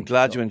fascinating. I'm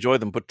glad you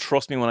enjoyed them, but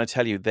trust me when I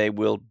tell you, they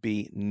will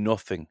be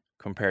nothing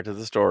compared to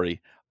the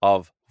story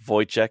of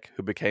Wojtek,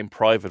 who became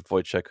Private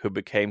Wojtek, who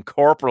became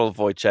Corporal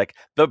Wojtek,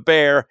 the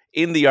bear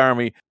in the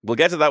army. We'll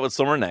get to that with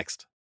Summer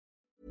next.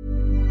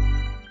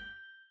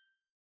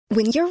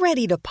 When you're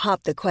ready to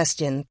pop the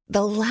question,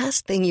 the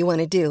last thing you want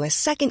to do is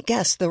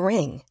second-guess the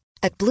ring.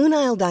 At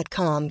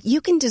BlueNile.com, you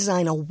can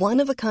design a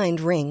one-of-a-kind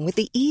ring with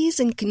the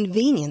ease and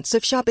convenience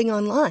of shopping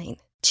online.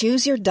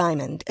 Choose your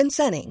diamond and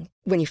setting.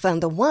 When you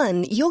find the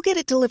one, you'll get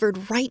it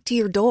delivered right to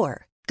your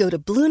door. Go to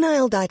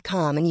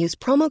BlueNile.com and use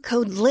promo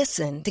code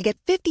LISTEN to get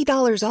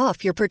 $50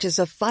 off your purchase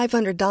of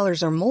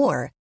 $500 or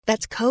more.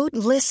 That's code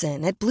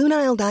LISTEN at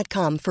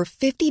BlueNile.com for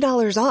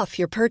 $50 off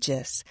your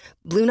purchase.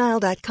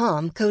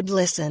 BlueNile.com, code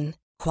LISTEN.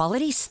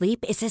 Quality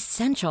sleep is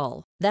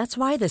essential. That's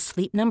why the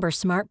Sleep Number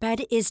Smart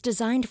Bed is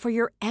designed for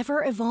your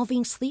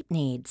ever-evolving sleep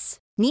needs.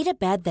 Need a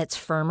bed that's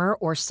firmer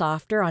or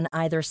softer on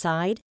either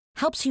side?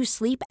 Helps you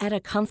sleep at a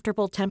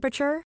comfortable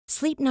temperature?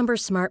 Sleep Number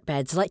Smart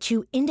Beds let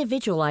you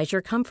individualize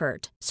your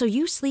comfort, so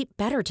you sleep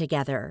better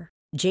together.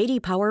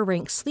 J.D. Power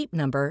ranks Sleep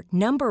Number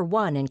number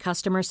 1 in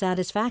customer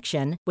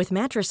satisfaction with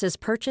mattresses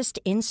purchased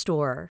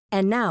in-store.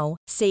 And now,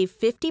 save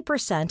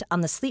 50%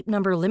 on the Sleep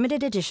Number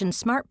Limited Edition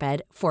Smart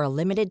Bed for a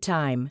limited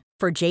time.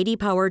 For J.D.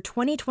 Power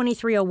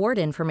 2023 award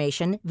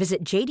information,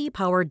 visit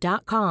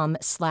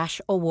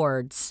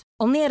jdpower.com/awards.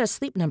 Only at a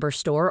Sleep Number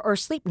store or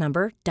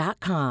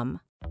sleepnumber.com.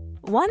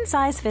 One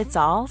size fits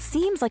all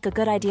seems like a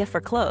good idea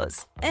for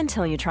clothes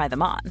until you try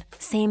them on.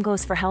 Same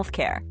goes for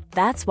healthcare.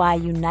 That's why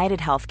United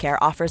Healthcare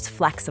offers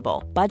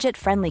flexible,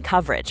 budget-friendly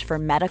coverage for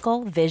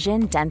medical,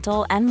 vision,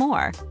 dental, and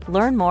more.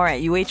 Learn more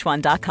at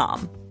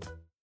uh1.com.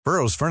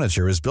 Burrow's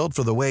furniture is built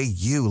for the way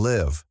you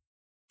live.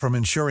 From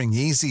ensuring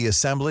easy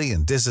assembly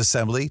and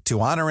disassembly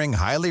to honoring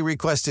highly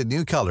requested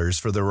new colors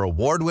for their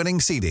award-winning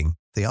seating,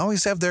 they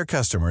always have their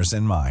customers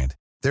in mind.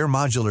 Their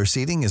modular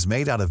seating is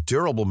made out of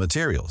durable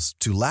materials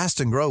to last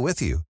and grow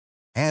with you.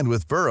 And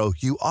with Burrow,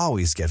 you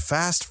always get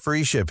fast,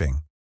 free shipping.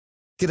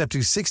 Get up to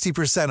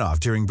 60% off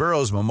during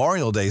Burrow's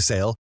Memorial Day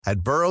sale at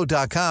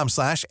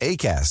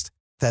burrow.com/ACAST.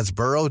 That's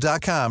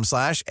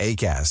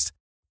burrow.com/ACAST.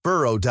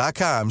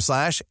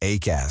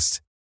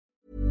 burrow.com/ACAST.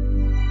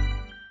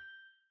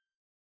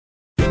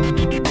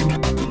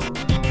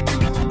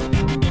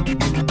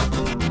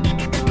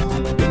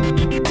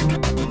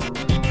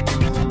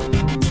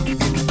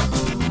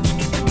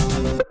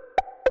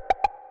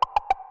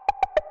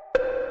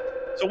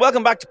 So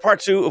welcome back to part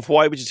 2 of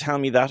Why Would You Tell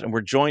Me That? And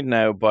we're joined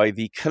now by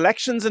the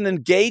Collections and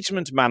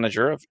Engagement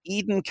Manager of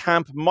Eden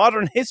Camp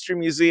Modern History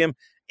Museum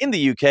in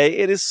the UK.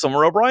 It is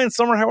Summer O'Brien.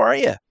 Summer, how are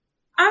you?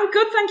 I'm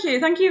good, thank you.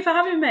 Thank you for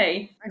having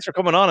me. Thanks for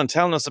coming on and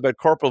telling us about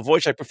Corporal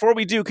Wojtek. Before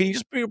we do, can you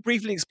just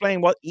briefly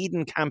explain what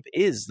Eden Camp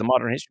is, the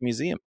Modern History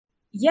Museum?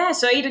 Yeah,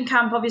 so Eden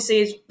Camp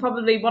obviously is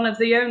probably one of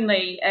the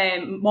only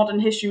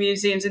modern history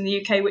museums in the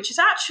UK, which is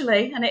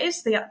actually, and it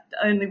is the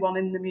only one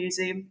in the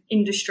museum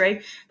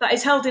industry, that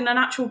is held in an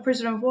actual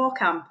prisoner of war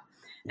camp.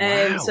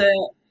 Wow. So,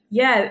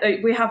 yeah,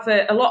 we have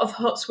a lot of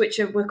huts which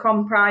were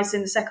comprised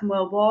in the Second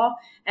World War,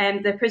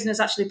 and the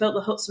prisoners actually built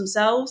the huts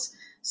themselves.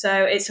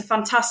 So it's a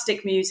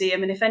fantastic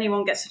museum, and if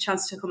anyone gets a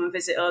chance to come and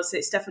visit us,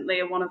 it's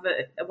definitely a one of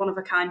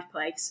a kind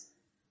place.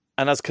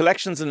 And as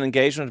Collections and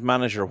Engagement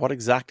Manager, what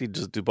exactly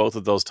do both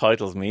of those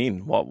titles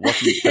mean? What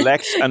do you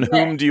collect and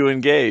whom do you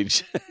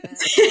engage?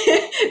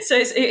 So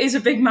it is a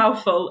big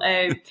mouthful,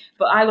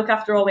 but I look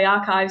after all the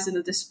archives and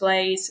the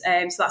displays.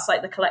 So that's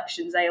like the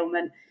collections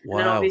ailment. Wow.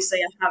 And then obviously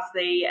I have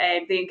the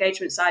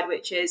engagement side,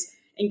 which is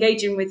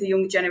engaging with the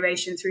younger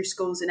generation through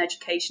schools and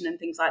education and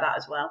things like that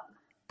as well.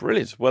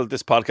 Brilliant. Well,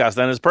 this podcast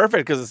then is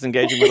perfect because it's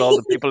engaging with all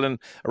the people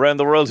around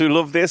the world who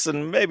love this,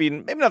 and maybe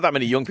not that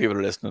many young people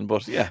are listening,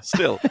 but yeah,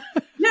 still.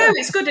 No,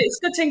 it's good. It's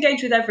good to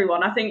engage with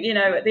everyone. I think,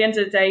 at the end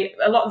of the day,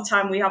 a lot of the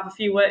time we have a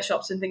few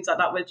workshops and things like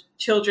that with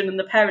children and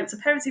the parents. The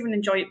parents even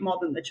enjoy it more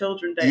than the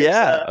children do.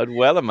 Yeah, I'd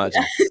well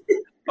imagine. Yeah.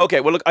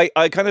 Okay, well, look, I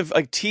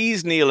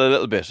teased Neil a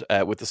little bit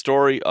with the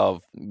story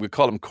of, we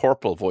call him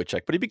Corporal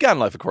Wojtek, but he began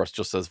life, of course,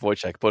 just as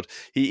Wojtek, but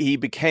he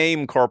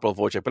became Corporal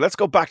Wojtek. But let's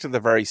go back to the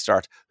very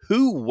start.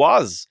 Who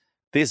was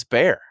this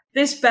bear?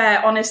 This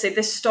bear, honestly,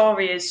 this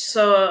story is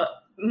so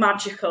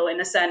magical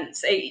in a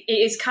sense. It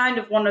is kind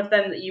of one of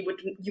them that you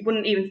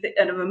wouldn't even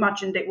have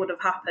imagined it would have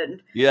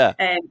happened. Yeah.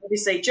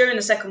 Obviously, during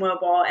the Second World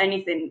War,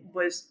 anything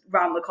was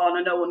round the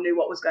corner. No one knew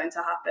what was going to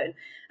happen.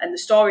 And the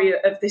story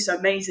of this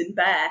amazing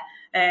bear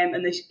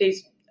and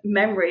his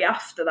memory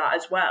after that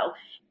as well.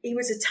 He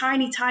was a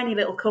tiny, tiny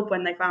little cub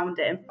when they found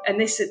him. And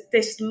this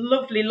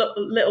lovely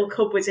little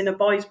cub was in a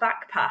boy's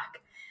backpack.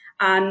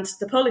 And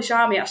the Polish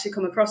army actually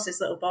come across this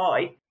little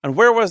boy. And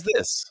where was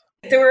this?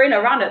 They were in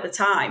Iran at the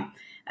time.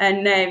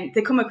 And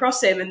they come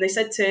across him and they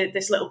said to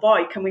this little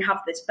boy, "Can we have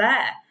this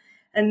bear?"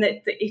 And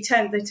they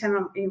turned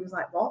around, he was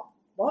like, What?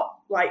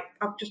 Like,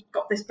 I've just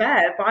got this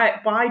bear.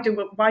 Why do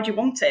you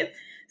want him? He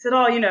said,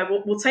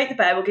 "Oh, we'll take the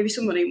bear, we'll give you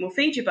some money and we'll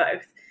feed you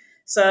both."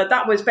 So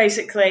that was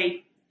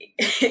basically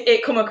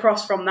it come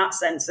across from that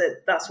sense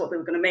that that's what they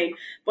were going to mean.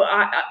 But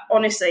I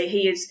honestly,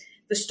 he is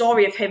the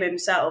story of him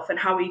himself and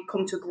how he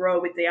come to grow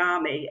with the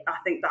army. I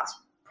think that's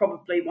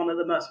probably one of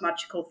the most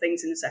magical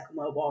things in the Second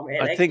World War,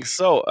 really. I think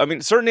so. I mean,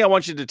 certainly I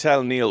want you to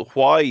tell Neil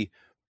why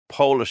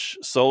Polish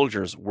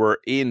soldiers were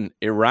in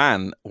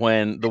Iran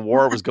when the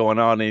war was going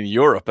on in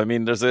Europe. I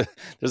mean, there's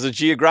a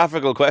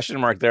geographical question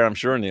mark there, I'm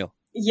sure, Neil.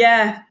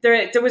 Yeah,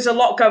 there was a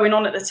lot going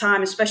on at the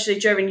time, especially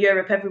during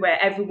Europe.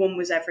 Everyone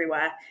was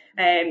everywhere.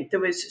 There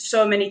was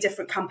so many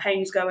different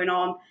campaigns going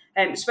on,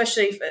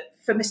 especially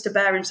for Mr.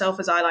 Bear himself,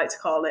 as I like to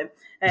call him,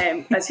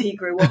 as he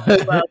grew up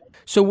as well.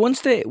 So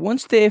once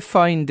they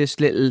find this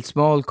little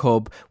small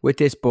cub with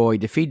this boy,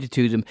 they feed it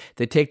to them,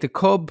 they take the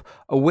cub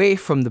away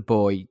from the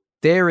boy.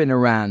 They're in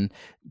Iran.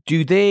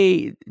 Do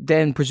they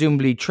then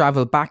presumably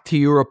travel back to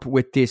Europe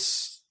with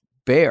this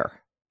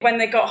bear? When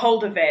they got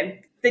hold of him,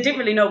 they didn't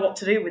really know what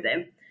to do with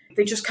him.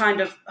 They just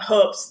kind of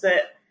hoped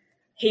that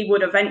he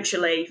would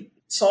eventually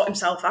sort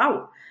himself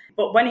out.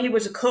 But when he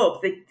was a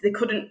cub, they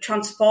couldn't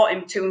transport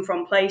him to and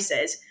from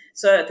places.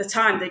 So at the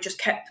time, they just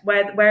kept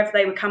wherever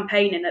they were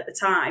campaigning at the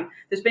time.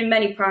 There's been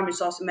many primary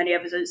sources and many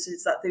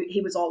evidences that he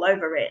was all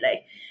over,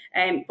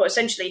 really. But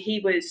essentially, he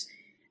was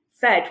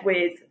fed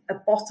with a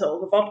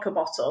vodka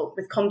bottle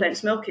with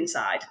condensed milk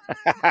inside.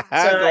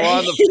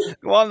 So,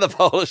 go on, the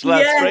Polish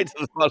lad, straight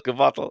to the vodka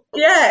bottle.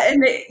 Yeah,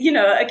 and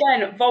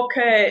again,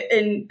 vodka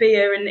and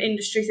beer and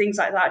industry, things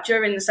like that,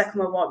 during the Second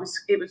World War,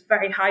 it was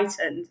very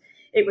heightened.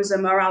 It was a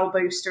morale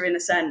booster in a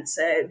sense,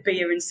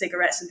 beer and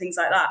cigarettes and things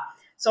like that.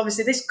 So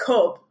obviously this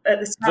cub at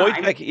the time...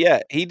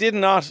 Wojtek, he did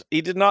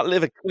not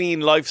live a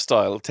clean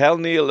lifestyle. Tell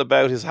Neil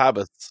about his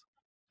habits.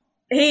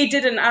 He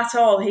didn't at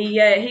all.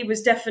 He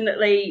was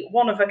definitely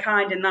one of a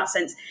kind in that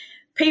sense.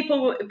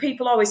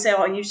 People always say,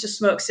 "Oh, I used to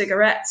smoke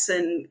cigarettes,"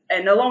 and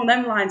along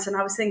them lines. And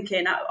I was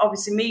thinking,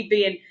 obviously, me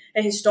being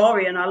a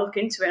historian, I look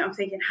into it. I'm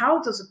thinking,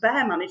 how does a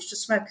bear manage to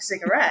smoke a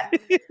cigarette?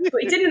 But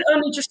he didn't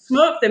only just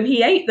smoke them;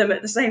 he ate them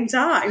at the same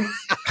time.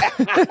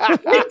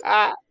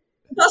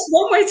 That's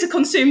one way to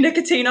consume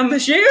nicotine, I'm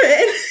assuming.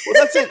 Well,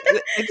 that's it.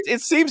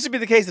 It seems to be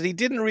the case that he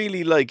didn't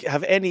really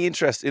have any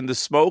interest in the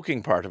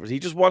smoking part of it. He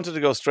just wanted to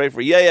go straight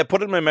for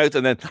put it in my mouth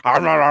and then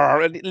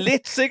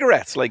lit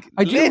cigarettes.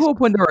 I do hope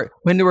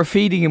when they were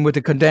feeding him with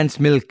the condensed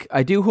milk,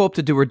 I do hope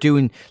that they were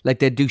doing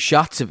they'd do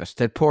shots of it.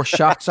 They'd pour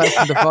shots out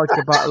from the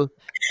vodka bottle.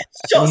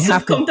 Shots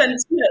of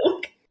condensed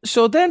milk.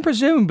 So then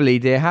presumably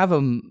they have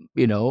him,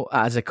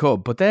 as a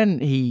cub, but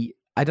then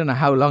I don't know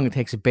how long it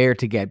takes a bear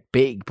to get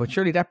big, but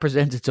surely that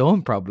presents its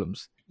own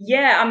problems.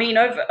 Yeah, I mean,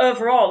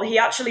 overall, he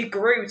actually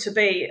grew to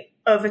be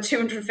over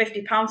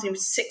 250 pounds. He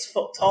was 6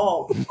 foot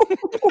tall.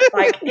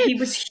 He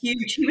was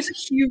huge. He was a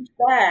huge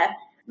bear.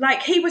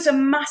 He was a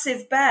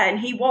massive bear, and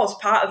he was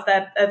part of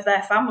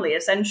their family,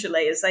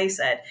 essentially, as they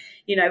said.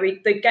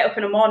 They'd get up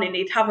in the morning,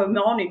 he'd have a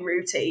morning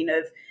routine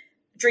of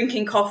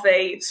drinking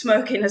coffee,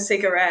 smoking a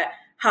cigarette,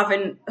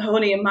 having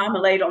honey and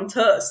marmalade on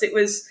toast. It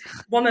was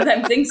one of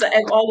them things that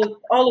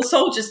all the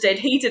soldiers did.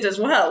 He did as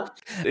well.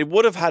 It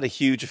would have had a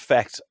huge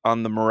effect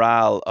on the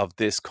morale of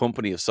this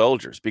company of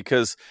soldiers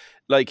because,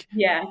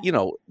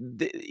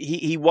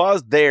 he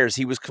was theirs.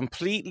 He was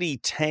completely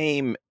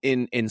tame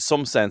in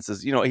some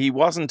senses. He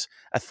wasn't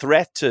a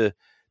threat to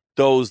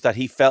those that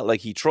he felt like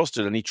he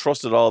trusted, and he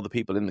trusted all the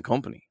people in the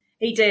company.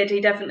 He did.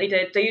 He definitely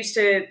did.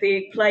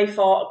 They play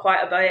fought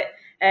quite a bit.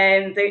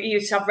 They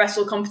used to have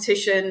wrestle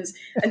competitions,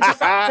 and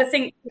to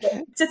think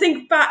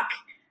back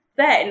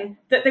then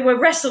that they were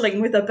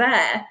wrestling with a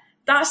bear,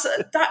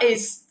 that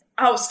is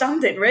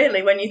outstanding,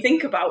 really. When you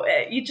think about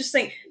it, you just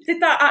think,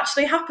 did that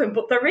actually happen?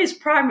 But there is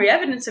primary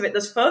evidence of it.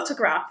 There's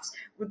photographs.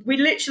 We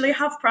literally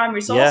have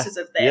primary sources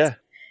of this. Yeah.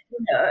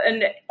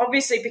 And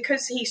obviously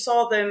because he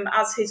saw them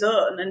as his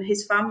own and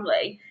his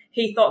family,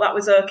 he thought that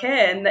was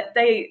okay, and that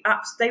they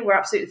were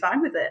absolutely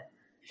fine with it.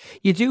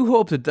 You do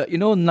hope that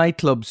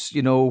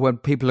nightclubs, when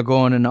people are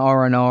going in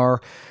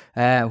R&R,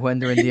 when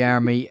they're in the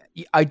army,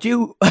 I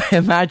do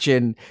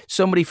imagine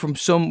somebody from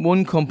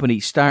one company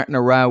starting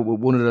a row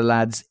with one of the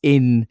lads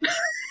in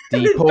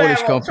the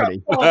Polish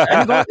company.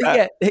 And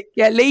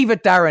go, leave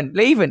it, Darren.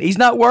 Leave it. He's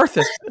not worth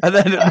it. And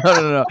then,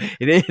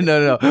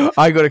 no.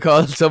 I'm going to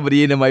call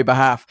somebody in on my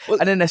behalf.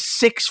 And then a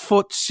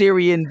 6-foot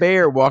Syrian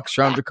bear walks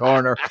around the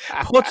corner,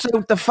 puts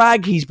out the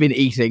fag he's been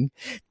eating,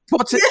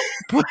 puts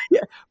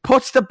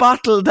the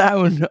bottle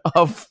down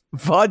of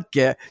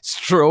vodka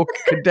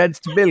 /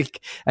 condensed milk,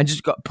 and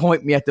just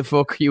point me at the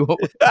fuck you up.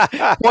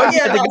 Point me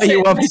at the guy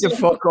you want me to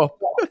fuck up.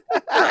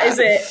 That is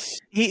it.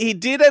 He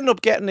did end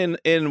up getting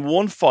in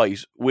one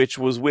fight, which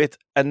was with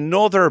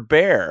another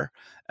bear,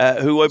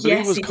 who I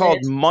believe was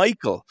called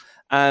Michael.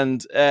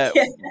 And I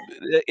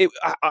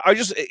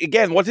just,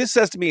 again, what this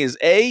says to me is,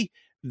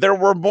 there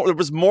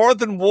was more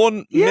than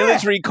one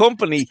military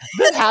company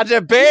that had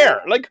a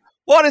bear. Like,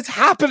 what is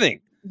happening?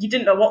 You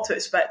didn't know what to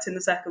expect in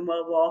the Second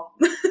World War.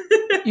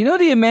 You know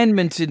the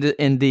amendments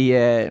in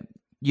the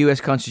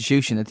U.S.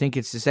 Constitution, I think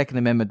it's the Second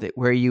Amendment,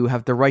 where you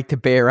have the right to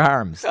bear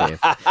arms, Dave.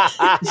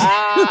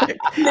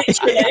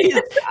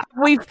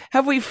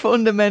 Have we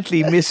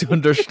fundamentally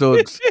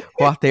misunderstood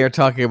what they are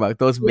talking about,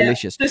 those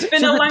militias? There's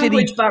been a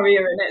language barrier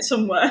in it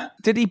somewhere.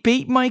 Did he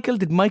beat Michael?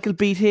 Did Michael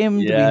beat him?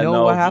 Do we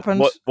know what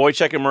happened?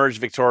 Wojtek emerged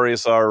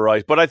victorious, all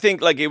right. But I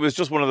think it was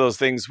just one of those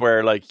things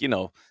where,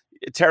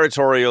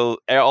 territorial,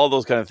 all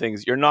those kind of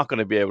things, you're not going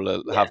to be able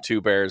to have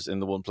two bears in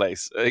the one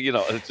place.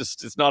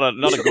 It's not a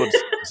good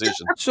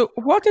decision. So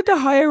what did the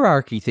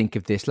hierarchy think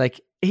of this?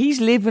 Like,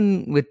 he's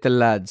living with the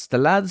lads. The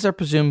lads are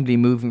presumably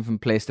moving from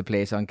place to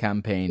place on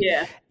campaign.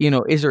 Yeah.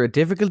 Is there a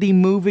difficulty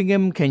moving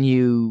him? Can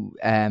you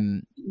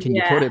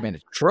you put him in a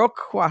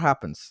truck? What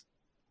happens?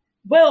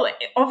 Well,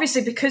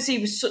 obviously, because he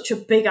was such a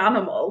big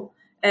animal,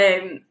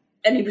 and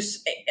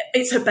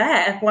it's a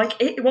bear. Like,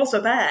 it was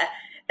a bear.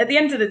 At the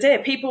end of the day,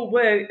 people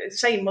were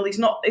saying, well, he's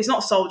not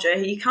a soldier.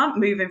 You can't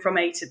move him from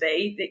A to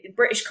B. The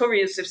British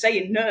couriers are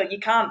saying, no, you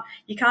can't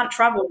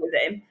travel with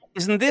him.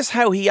 Isn't this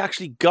how he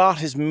actually got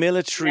his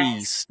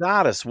military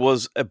status?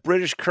 Was a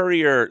British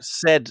courier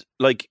said,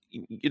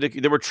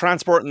 they were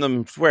transporting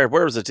them, where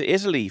was it, to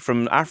Italy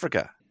from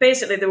Africa?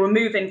 Basically, they were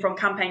moving from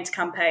campaign to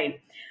campaign,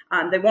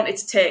 and they wanted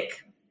to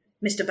take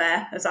Mr.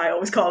 Bear, as I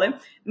always call him,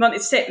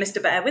 wanted to take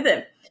Mr. Bear with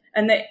him.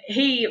 And that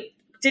he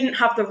didn't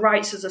have the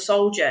rights as a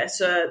soldier,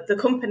 so the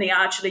company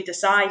actually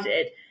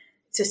decided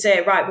to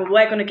say, right, well,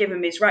 we're going to give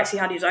him his rights. He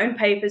had his own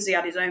papers, he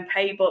had his own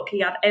pay book,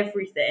 he had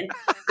everything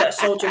that a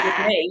soldier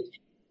would need.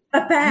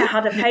 A bear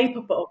had a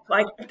paper book.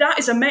 Like, that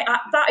is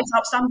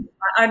outstanding.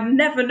 I've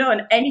never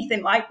known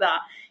anything like that,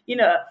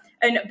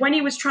 And when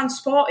he was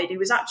transported, he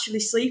was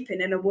actually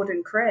sleeping in a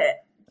wooden crate.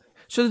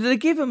 So they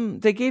gave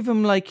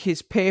him like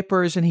his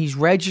papers, and he's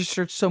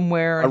registered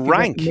somewhere. A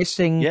rank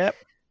missing. Yep.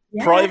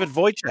 Yeah. Private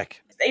Wojtek.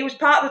 He was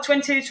part of the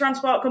 22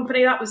 Transport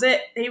Company. That was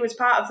it. He was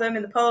part of them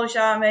in the Polish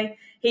army.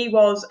 He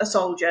was a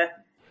soldier.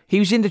 He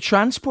was in the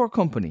Transport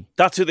Company.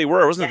 That's who they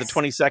were, wasn't it? The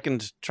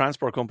 22nd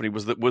Transport Company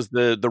was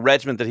the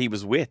regiment that he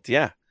was with.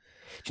 Yeah.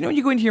 Do you know when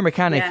you go into your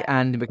mechanic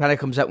and the mechanic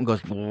comes out and goes,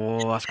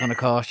 "Oh, that's going to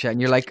cost you,"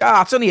 and you're like,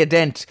 it's only a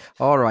dent.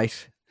 All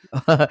right.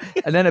 And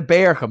then a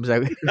bear comes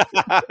out.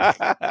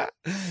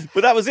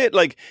 But that was it.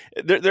 Like,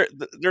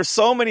 there's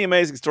so many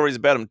amazing stories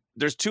about him.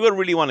 There's two I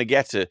really want to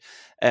get to.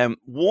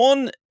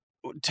 One,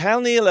 tell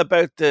Neil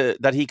about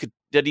that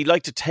he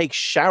liked to take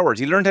showers.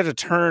 He learned how to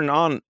turn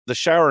on the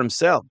shower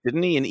himself,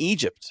 didn't he, in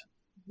Egypt?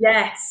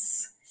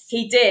 Yes,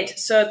 he did.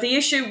 So the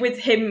issue with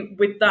him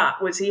with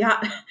that was he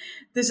had.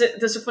 There's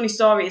a funny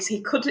story. Is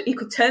he could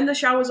turn the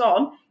showers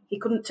on. He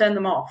couldn't turn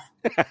them off.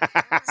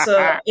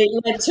 So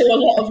it led to a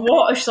lot of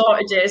water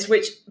shortages,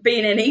 which,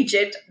 being in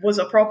Egypt, was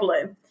a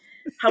problem.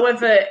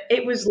 However,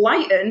 it was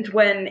lightened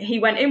when he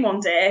went in one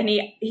day, and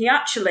he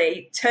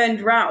actually turned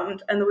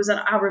round, and there was an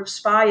Arab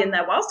spy in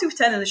there whilst he was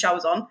turning the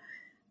showers on,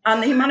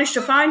 and he managed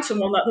to find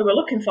someone that they were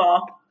looking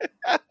for.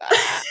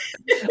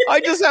 I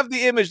just have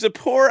the image, the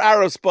poor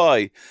Arab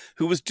spy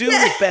who was doing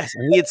his best,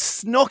 and he had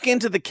snuck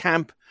into the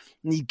camp,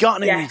 and he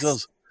got in and he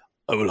goes,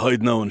 "I will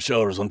hide now in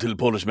showers until the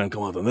Polish men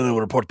come out, and then I will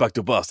report back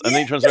to boss." And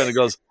then he turns around and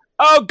goes,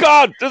 "Oh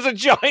God, there's a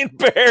giant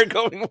bear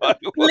going my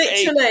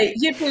way." Literally,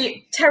 you'd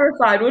be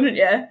terrified, wouldn't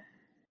you?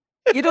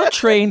 You don't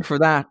train for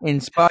that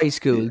in spy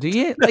school, do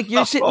you? Like,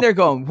 you're sitting there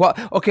going, what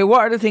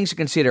are the things to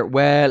consider?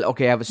 Well,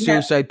 okay, I have a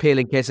suicide pill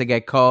in case I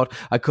get caught.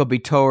 I could be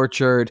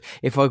tortured.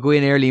 If I go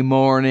in early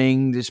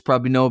morning, there's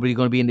probably nobody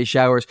going to be in the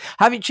showers.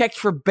 Have you checked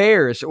for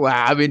bears? Well,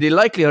 I mean, the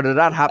likelihood of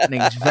that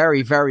happening is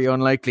very, very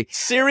unlikely.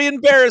 Syrian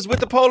bears with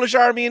the Polish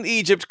army in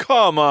Egypt?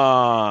 Come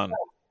on.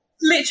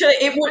 Literally,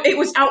 it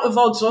was out of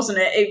odds, wasn't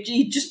it?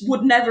 You just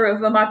would never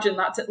have imagined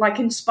that, like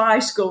in spy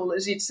school,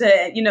 as you'd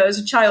say, as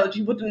a child,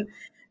 you wouldn't.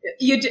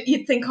 You'd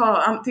think,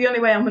 the only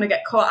way I'm going to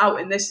get caught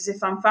out in this is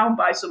if I'm found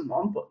by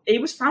someone. But he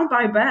was found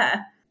by a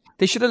bear.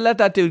 They should have let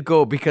that dude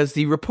go, because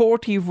the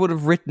report he would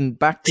have written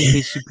back to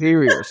his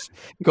superiors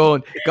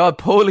going, God,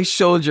 Polish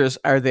soldiers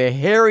are the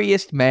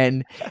hairiest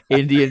men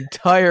in the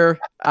entire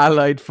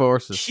Allied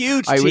forces.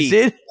 Huge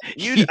teeth.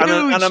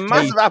 And a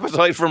massive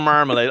appetite for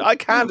marmalade. I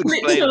can't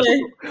explain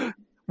it.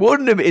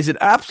 One of them is an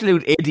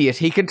absolute idiot.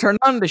 He can turn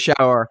on the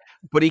shower,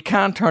 but he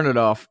can't turn it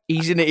off.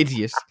 He's an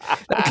idiot.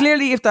 Now,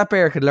 clearly, if that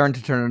bear could learn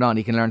to turn it on,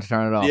 he can learn to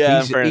turn it off.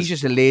 Yeah, he's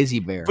just a lazy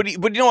bear. But you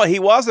know what? He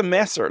was a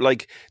messer.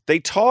 Like, they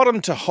taught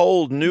him to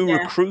hold new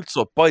recruits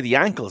up by the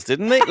ankles,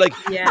 didn't they? Like,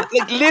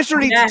 like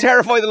literally to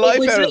terrify the life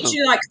out of them. It was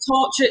literally like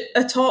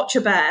a torture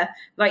bear.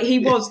 Like, he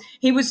was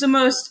the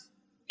most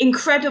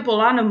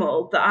incredible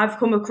animal that I've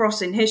come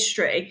across in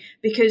history,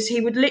 because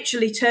he would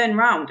literally turn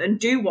around and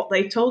do what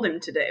they told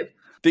him to do.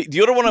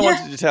 The other one I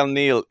wanted to tell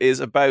Neil is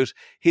about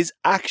his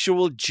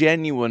actual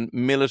genuine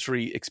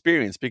military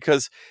experience,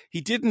 because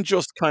he didn't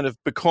just kind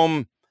of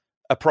become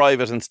a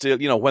private and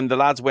still, you know, when the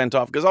lads went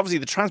off, because obviously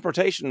the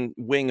transportation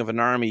wing of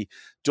an army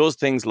does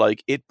things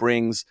like it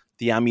brings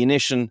the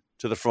ammunition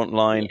to the front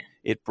line,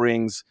 it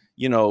brings,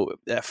 you know,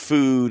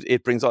 food,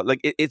 it brings,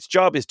 like, its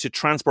job is to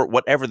transport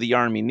whatever the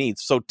army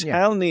needs. So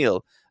tell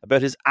Neil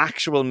about his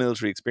actual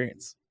military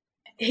experience.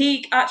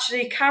 He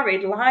actually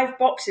carried live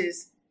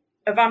boxes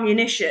of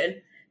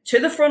ammunition to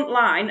the front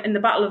line in the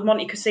Battle of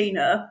Monte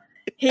Cassino.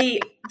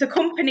 The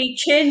company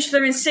changed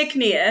their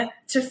insignia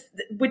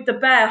with the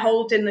bear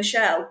holding the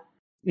shell.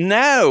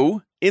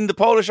 Now, in the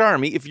Polish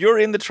army, if you're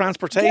in the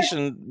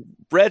transportation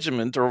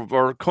regiment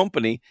or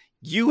company,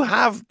 you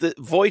have the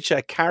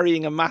Wojtek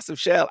carrying a massive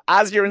shell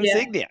as your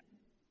insignia.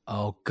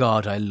 Oh,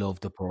 God, I love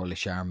the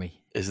Polish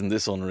army. Isn't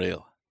this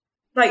unreal?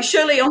 Like,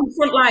 surely on the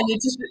front line, you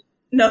just...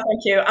 No,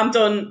 thank you. I'm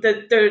done.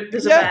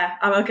 There's a bear.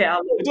 I'm okay. I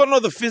don't know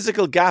the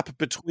physical gap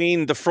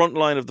between the front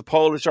line of the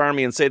Polish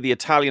army and, say, the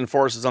Italian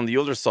forces on the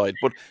other side,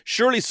 but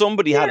surely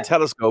somebody had a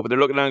telescope and they're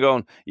looking down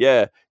going,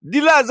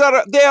 the lads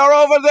they are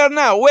over there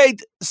now.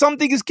 Wait,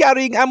 something is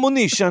carrying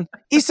ammunition.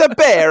 It's a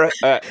bear.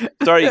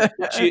 Sorry,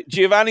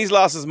 Giovanni's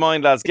lost his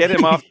mind, lads. Get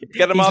him off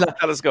the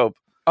telescope.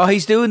 Oh,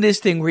 he's doing this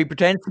thing where he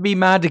pretends to be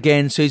mad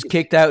again, so he's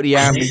kicked out of the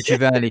army,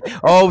 Giovanni.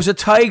 Oh, it was a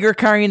tiger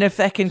carrying a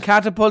fucking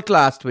catapult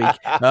last week.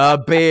 A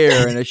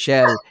bear in a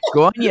shell.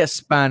 Go on, you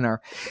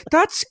spanner.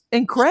 That's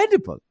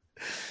incredible.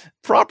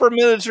 Proper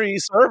military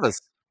service.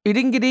 He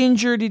didn't get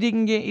injured. He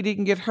didn't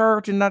get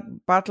hurt in that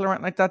battle or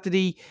anything like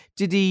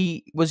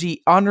that. Was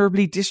he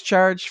honorably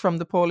discharged from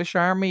the Polish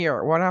army,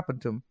 or what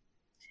happened to him?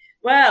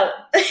 Well,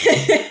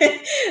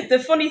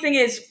 the funny thing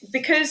is,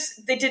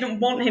 because they didn't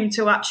want him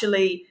to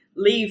actually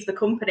leave the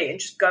company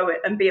and just go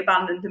and be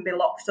abandoned and be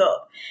locked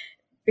up,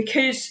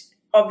 because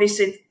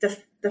obviously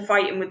the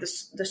fighting with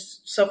the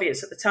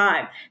Soviets at the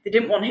time, they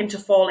didn't want him to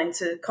fall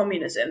into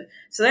communism,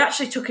 so they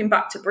actually took him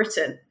back to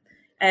Britain,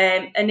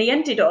 and he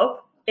ended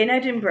up in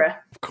Edinburgh.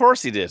 Of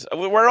course he did.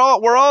 We're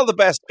all the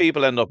best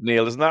people end up,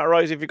 Neil, isn't that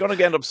right? If you're going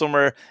to end up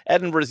somewhere,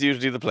 Edinburgh is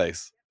usually the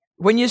place.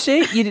 When you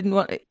say they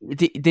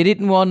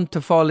didn't want to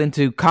fall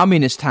into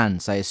communist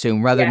hands, I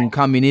assume, rather than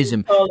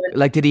communism.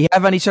 Like, did he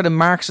have any sort of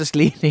Marxist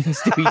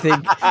leanings? Do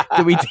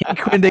we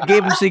think when they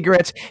gave him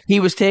cigarettes, he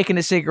was taking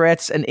the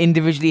cigarettes and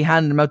individually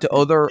handing them out to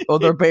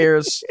other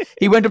bears?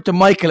 He went up to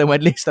Michael and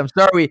went, "Listen,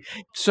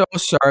 so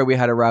sorry we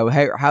had a row.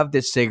 Have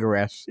this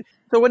cigarette."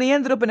 So when he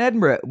ended up in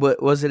Edinburgh,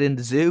 was it in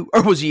the zoo,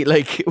 or was he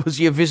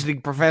a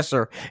visiting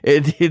professor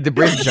in the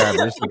British Army?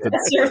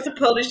 Professor of the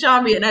Polish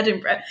Army in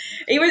Edinburgh.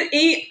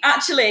 He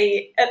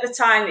actually, at the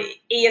time,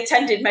 he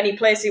attended many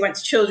places. He went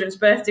to children's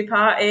birthday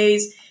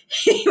parties.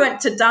 He went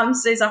to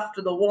dances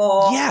after the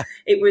war. Yeah,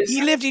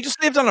 he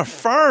just lived on a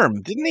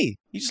farm, didn't he?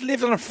 He just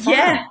lived on a farm.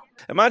 Yeah.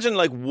 Imagine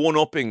like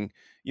one-upping,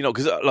 you know,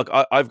 because look,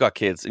 I've got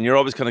kids, and you're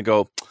always going to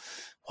go,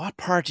 what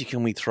party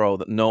can we throw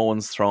that no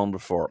one's thrown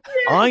before?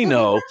 I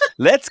know.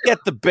 Let's get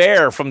the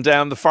bear from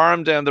down the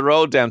farm, down the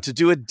road down to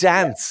do a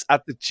dance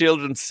at the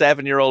children's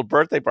 7-year-old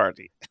birthday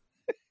party.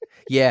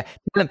 Yeah.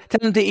 Tell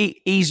him to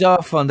ease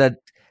off on the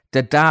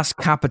Das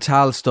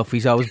Kapital stuff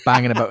he's always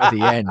banging about at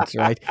the end,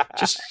 right?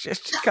 Just get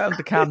him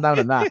to calm down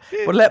on that.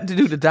 But let him to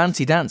do the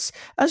dancey dance.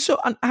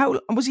 And how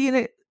was he in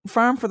a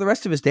farm for the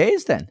rest of his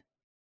days then?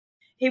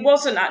 He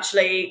wasn't,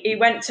 actually. He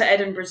went to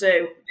Edinburgh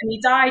Zoo, and he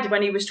died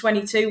when he was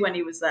 22 when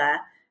he was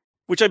there.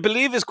 Which I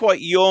believe is quite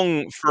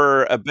young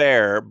for a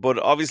bear, but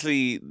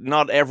obviously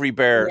not every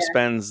bear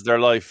spends their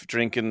life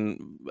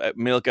drinking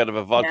milk out of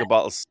a vodka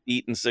bottle,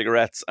 eating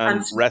cigarettes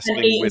and wrestling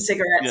and eating with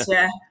cigarettes.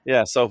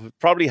 Yeah, so it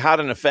probably had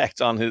an effect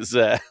on his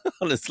on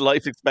his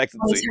life expectancy.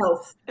 On his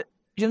health.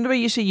 You know the way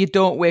you say you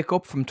don't wake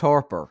up from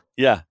torpor?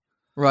 Yeah.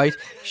 Right?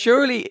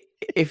 Surely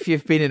if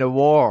you've been in a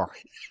war,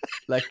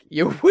 like,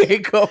 you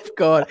wake up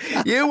going,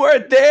 you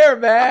weren't there,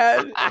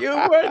 man. You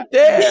weren't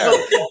there.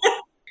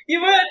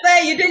 You weren't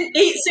there. You didn't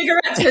eat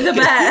cigarettes with a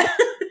bear.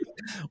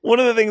 One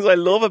of the things I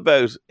love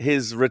about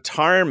his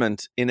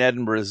retirement in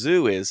Edinburgh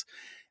Zoo is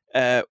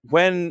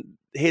when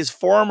his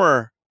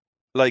former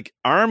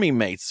army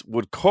mates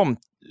would come,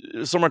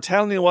 some are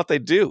telling you what they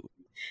do.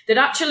 They'd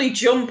actually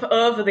jump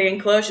over the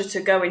enclosure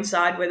to go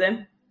inside with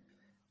him.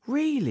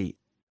 Really?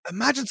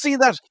 Imagine seeing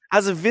that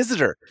as a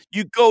visitor.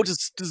 You go to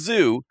the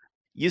zoo,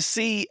 you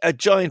see a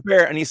giant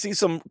bear and you see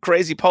some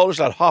crazy Polish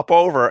lad hop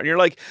over and you're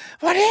like,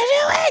 what are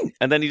you doing?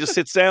 And then he just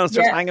sits down and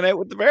starts hanging out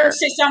with the bear. He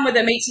sits down with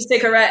him, eats a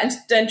cigarette, and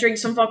then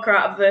drinks some vodka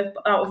out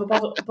of a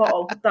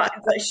bottle.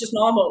 That's just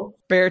normal.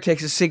 Bear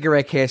takes a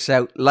cigarette case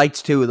out,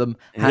 lights 2 of them,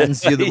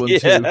 hands the other one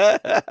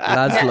to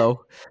Laszlo.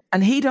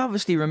 And he'd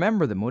obviously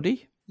remember them, would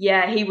he?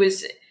 Yeah, he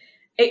was.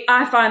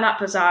 I find that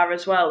bizarre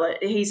as well,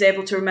 that he's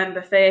able to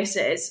remember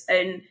faces.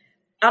 And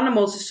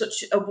animals are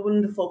such a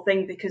wonderful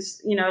thing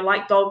because,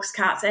 like dogs,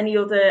 cats, any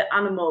other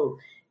animal,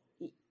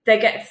 they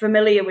get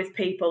familiar with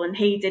people, and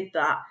he did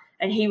that.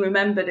 And he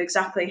remembered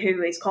exactly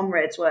who his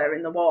comrades were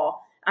in the war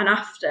and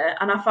after.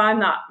 And I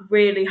find that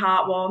really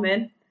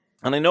heartwarming.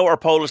 And I know our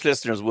Polish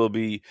listeners will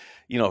be,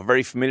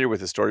 very familiar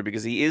with the story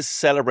because he is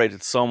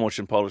celebrated so much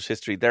in Polish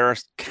history. There are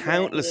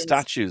countless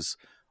statues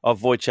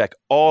of Wojtek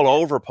all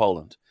over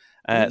Poland.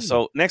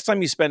 So next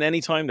time you spend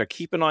any time there,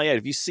 keep an eye out.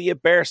 If you see a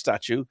bear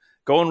statue,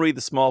 go and read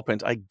the small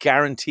print. I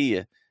guarantee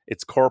you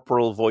it's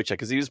Corporal Wojtek,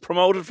 because he was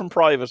promoted from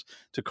private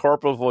to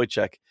Corporal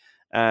Wojtek.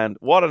 And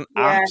what an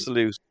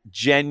absolute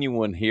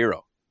genuine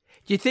hero.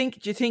 Do you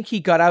think he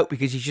got out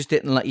because he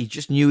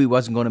just knew he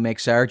wasn't going to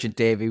make sergeant,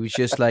 Dave? He was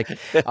just like,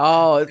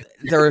 oh,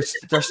 they're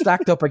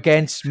stacked up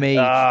against me.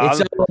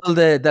 It's all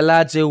the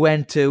lads who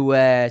went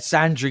to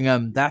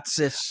Sandringham. That's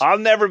it. I'll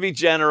never be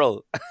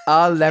general.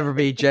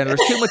 There's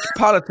too much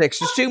politics.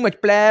 There's too much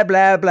blah,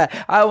 blah, blah.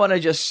 I want to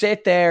just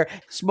sit there,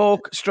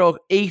 smoke,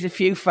 eat a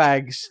few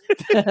fags.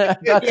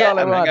 That's all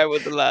I want. Hang out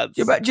with the lads.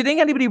 Do you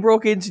think anybody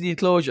broke into the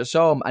enclosure,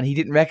 saw him, and he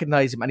didn't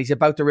recognize him, and he's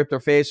about to rip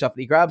their face off,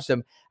 and he grabs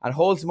them and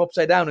holds him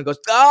upside down and goes,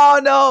 oh,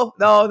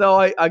 no,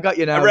 I got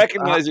you now. I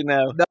recognize you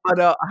now.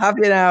 No, I have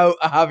you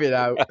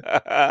now.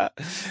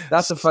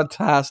 That's a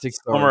fantastic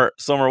story.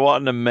 Summer,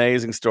 what an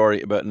amazing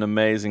story about an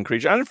amazing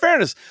creature. And in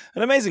fairness,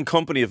 an amazing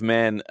company of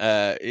men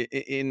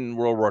in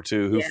World War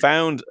II who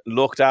found,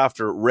 looked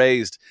after,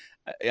 raised,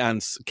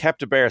 and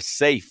kept a bear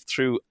safe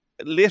through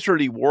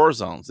literally war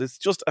zones. It's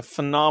just a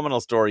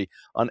phenomenal story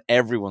on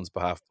everyone's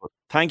behalf. But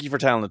thank you for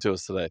telling it to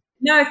us today.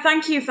 No,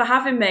 thank you for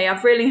having me.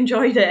 I've really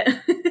enjoyed it.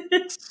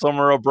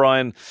 Summer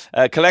O'Brien,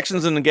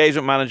 Collections and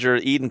Engagement Manager,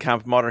 Eden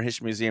Camp Modern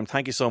History Museum.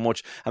 Thank you so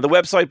much. And the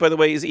website, by the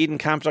way, is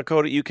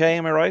edencamp.co.uk.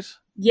 Am I right?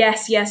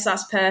 Yes,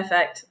 that's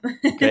perfect.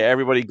 Okay,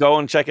 everybody go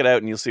and check it out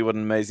and you'll see what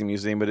an amazing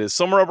museum it is.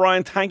 Summer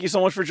O'Brien, thank you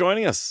so much for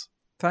joining us.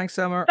 Thanks,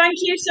 Summer. Thank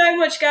you so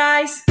much,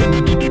 guys.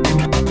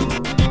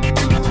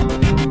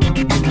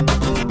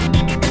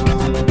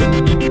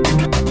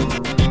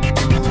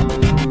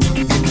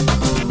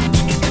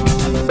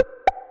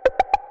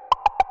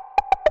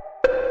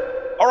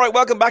 All right,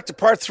 welcome back to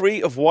part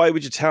 3 of Why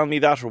Would You Tell Me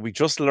That, where we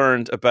just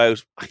learned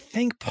about, I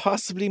think,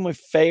 possibly my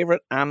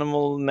favourite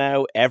animal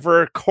now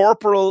ever,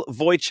 Corporal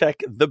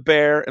Wojtek the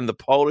Bear in the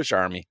Polish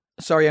Army.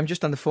 Sorry, I'm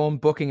just on the phone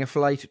booking a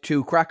flight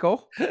to Krakow.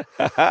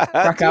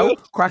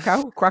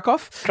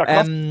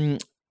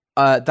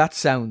 That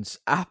sounds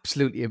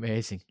absolutely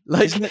amazing.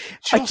 Like, isn't it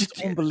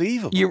just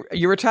unbelievable?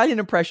 Your Italian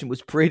impression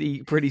was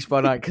pretty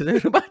spot on,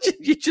 because imagine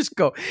you just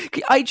go.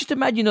 I just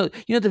imagine, the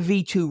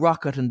V2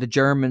 rocket and the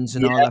Germans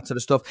and all that sort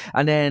of stuff,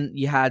 and then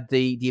you had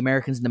the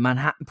Americans in the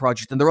Manhattan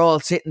Project, and they're all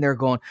sitting there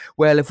going,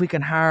 "Well, if we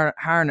can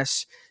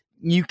harness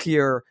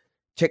nuclear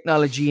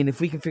technology, and if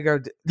we can figure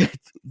out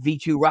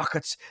V2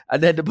 rockets,"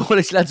 and then the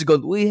Polish lads are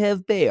going, "We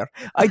have bear."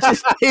 I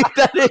just think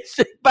that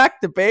is back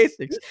to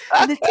basics,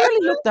 and they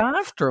clearly looked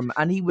after him,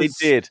 and he was.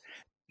 They did.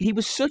 He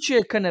was such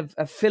a kind of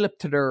a fillip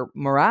to their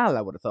morale,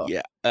 I would have thought.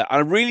 Yeah, I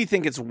really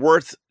think it's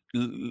worth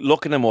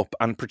looking him up,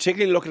 and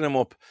particularly looking him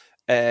up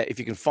if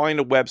you can find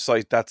a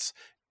website that's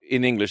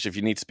in English, if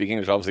you need to speak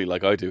English, obviously,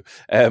 like I do,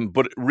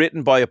 but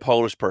written by a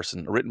Polish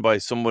person, written by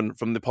someone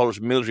from the Polish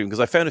military, because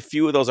I found a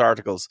few of those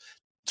articles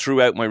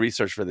throughout my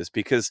research for this,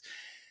 because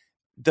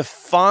the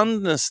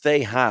fondness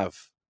they have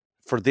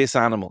for this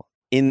animal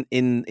in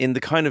the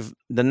kind of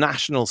the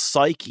national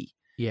psyche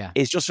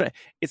is just,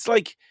 it's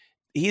like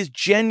he is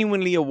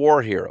genuinely a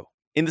war hero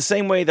in the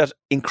same way that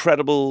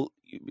incredible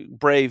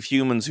brave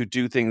humans who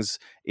do things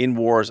in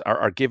wars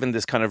are given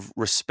this kind of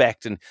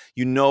respect. And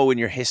in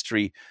your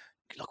history,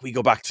 look, we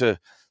go back to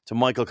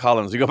Michael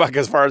Collins, we go back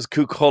as far as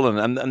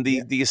Cuchulainn, and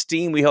the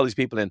esteem we hold these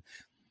people in.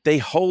 They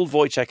hold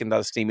Wojtek in that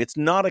esteem. It's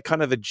not a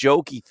kind of a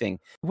jokey thing.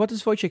 What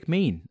does Wojtek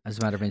mean, as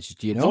a matter of interest?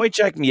 Do you know?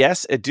 Wojtek,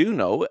 yes, I do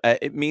know.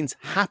 It means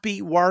happy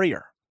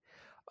warrior.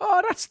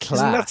 Oh, that's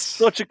class. Isn't that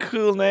such a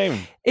cool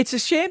name? It's a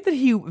shame that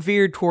he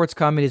veered towards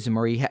communism,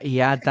 or he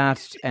had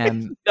that.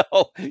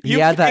 No,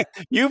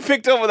 you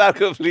picked up on that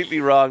completely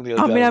wrong. Neil,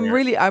 I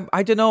mean,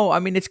 I don't know. I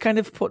mean, it's kind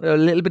of put a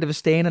little bit of a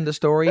stain on the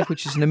story,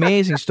 which is an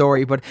amazing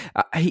story. But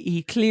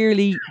he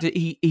clearly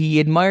he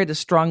admired the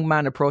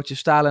strongman approach of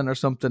Stalin or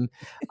something.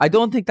 I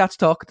don't think that's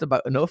talked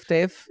about enough,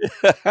 Dave.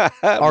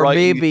 Or right.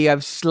 Maybe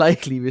I've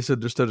slightly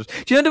misunderstood it.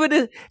 Do you know what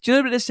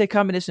they say?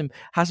 Communism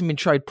hasn't been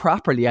tried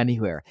properly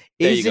anywhere.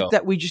 Is it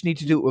that we just need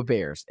to do it with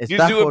bears? You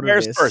do it with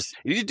bears first.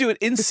 You need to do it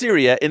in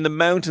Syria, in the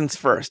mountains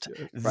first.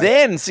 Right.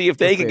 Then see if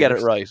they can get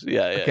it right.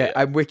 Yeah. Okay,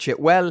 I'm with you.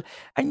 Well,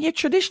 and yet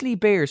traditionally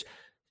bears,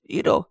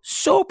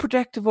 so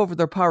protective over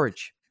their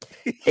porridge.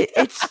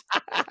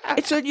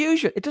 It's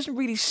unusual. It doesn't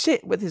really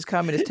sit with his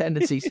communist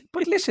tendencies.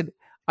 But listen,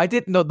 I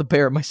didn't know the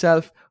bear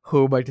myself.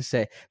 Who am I to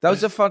say? That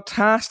was a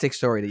fantastic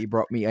story that you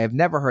brought me. I have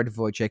never heard of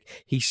Wojtek.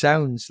 He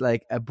sounds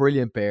like a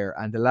brilliant bear,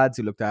 and the lads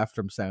who looked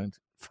after him sound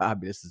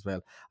fabulous as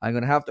well. I'm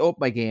going to have to up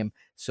my game.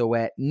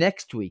 So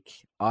next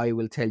week, I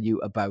will tell you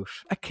about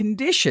a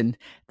condition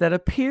that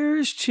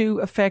appears to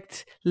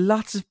affect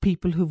lots of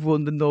people who've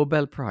won the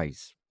Nobel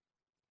Prize.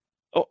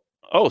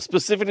 Oh,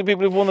 specifically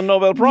people who've won the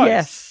Nobel Prize?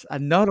 Yes,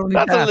 and not only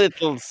That's that, a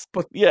little...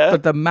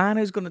 but the man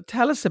who's going to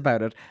tell us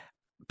about it,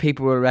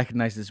 people will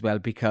recognize as well,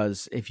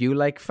 because if you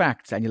like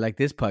facts and you like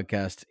this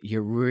podcast,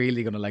 you're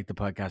really going to like the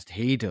podcast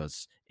he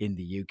does in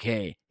the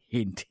UK.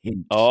 Hint,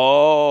 hint.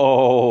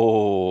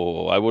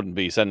 Oh, I wouldn't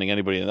be sending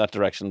anybody in that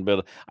direction,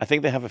 but I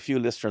think they have a few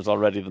listeners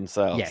already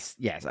themselves.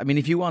 Yes. I mean,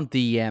 if you want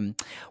the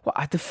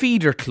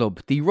feeder club,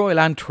 the Royal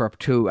Antwerp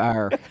to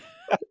our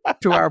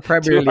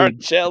Premier League, our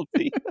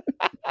Chelsea.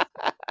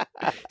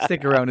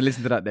 Stick around and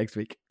listen to that next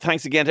week.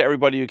 Thanks again to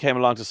everybody who came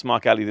along to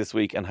Smock Alley this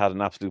week and had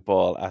an absolute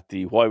ball at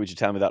the Why Would You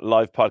Tell Me That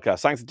live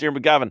podcast. Thanks to Dear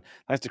McGavin.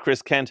 Thanks to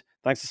Chris Kent.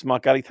 Thanks to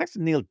Smock Alley. Thanks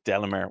to Neil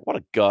Delamere. What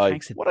a guy.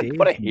 What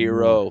a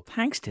hero. Moore.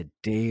 Thanks to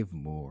Dave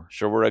Moore.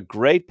 Sure, we're a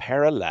great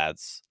pair of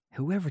lads.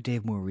 Whoever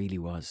Dave Moore really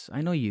was.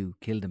 I know you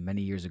killed him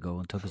many years ago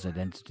and took his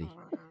identity.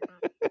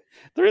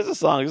 There is a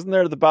song, isn't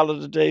there? The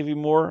Ballad of Davy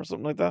Moore or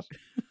something like that.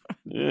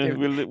 Yeah,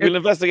 we'll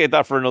investigate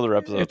that for another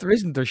episode. If there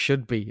isn't, there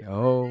should be.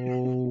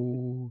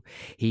 Oh,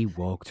 he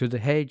walked through the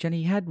hedge and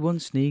he had one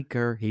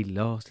sneaker. He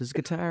lost his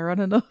guitar on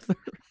another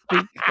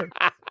speaker.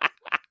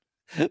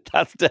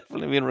 That's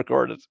definitely been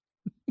recorded.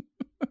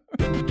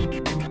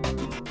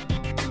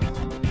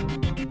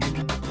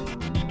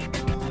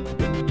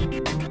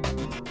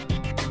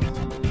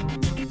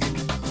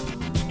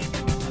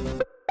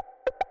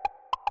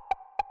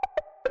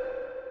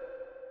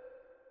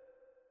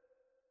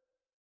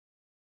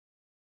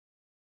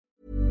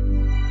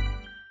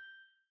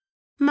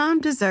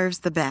 Mom deserves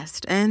the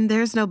best, and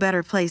there's no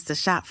better place to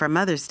shop for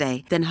Mother's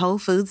Day than Whole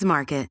Foods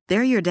Market.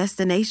 They're your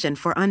destination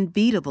for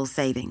unbeatable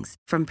savings,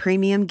 from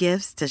premium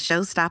gifts to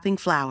show-stopping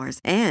flowers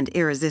and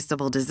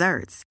irresistible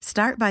desserts.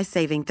 Start by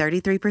saving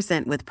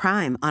 33% with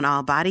Prime on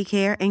all body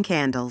care and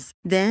candles.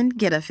 Then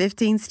get a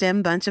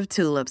 15-stem bunch of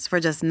tulips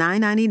for just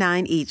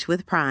 $9.99 each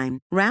with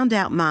Prime. Round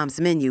out Mom's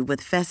menu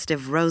with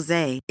festive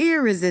rosé,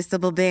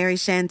 irresistible berry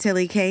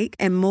chantilly cake,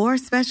 and more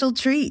special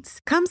treats.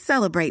 Come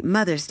celebrate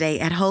Mother's Day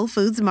at Whole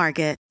Foods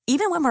Market.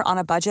 Even when we're on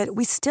a budget,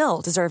 we still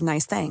deserve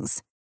nice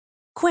things.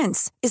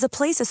 Quince is a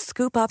place to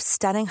scoop up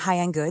stunning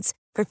high-end goods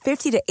for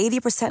 50 to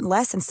 80%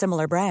 less than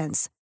similar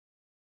brands.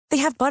 They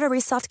have buttery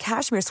soft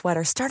cashmere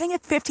sweaters starting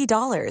at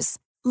 $50,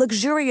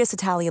 luxurious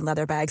Italian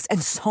leather bags,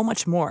 and so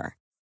much more.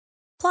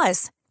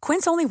 Plus,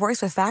 Quince only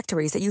works with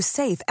factories that use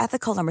safe,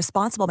 ethical, and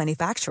responsible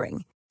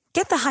manufacturing.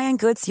 Get the high-end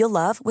goods you'll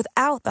love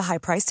without the high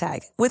price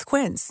tag with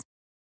Quince.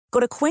 Go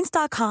to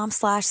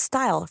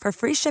quince.com/style for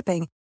free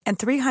shipping and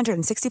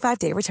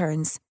 365-day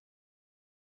returns.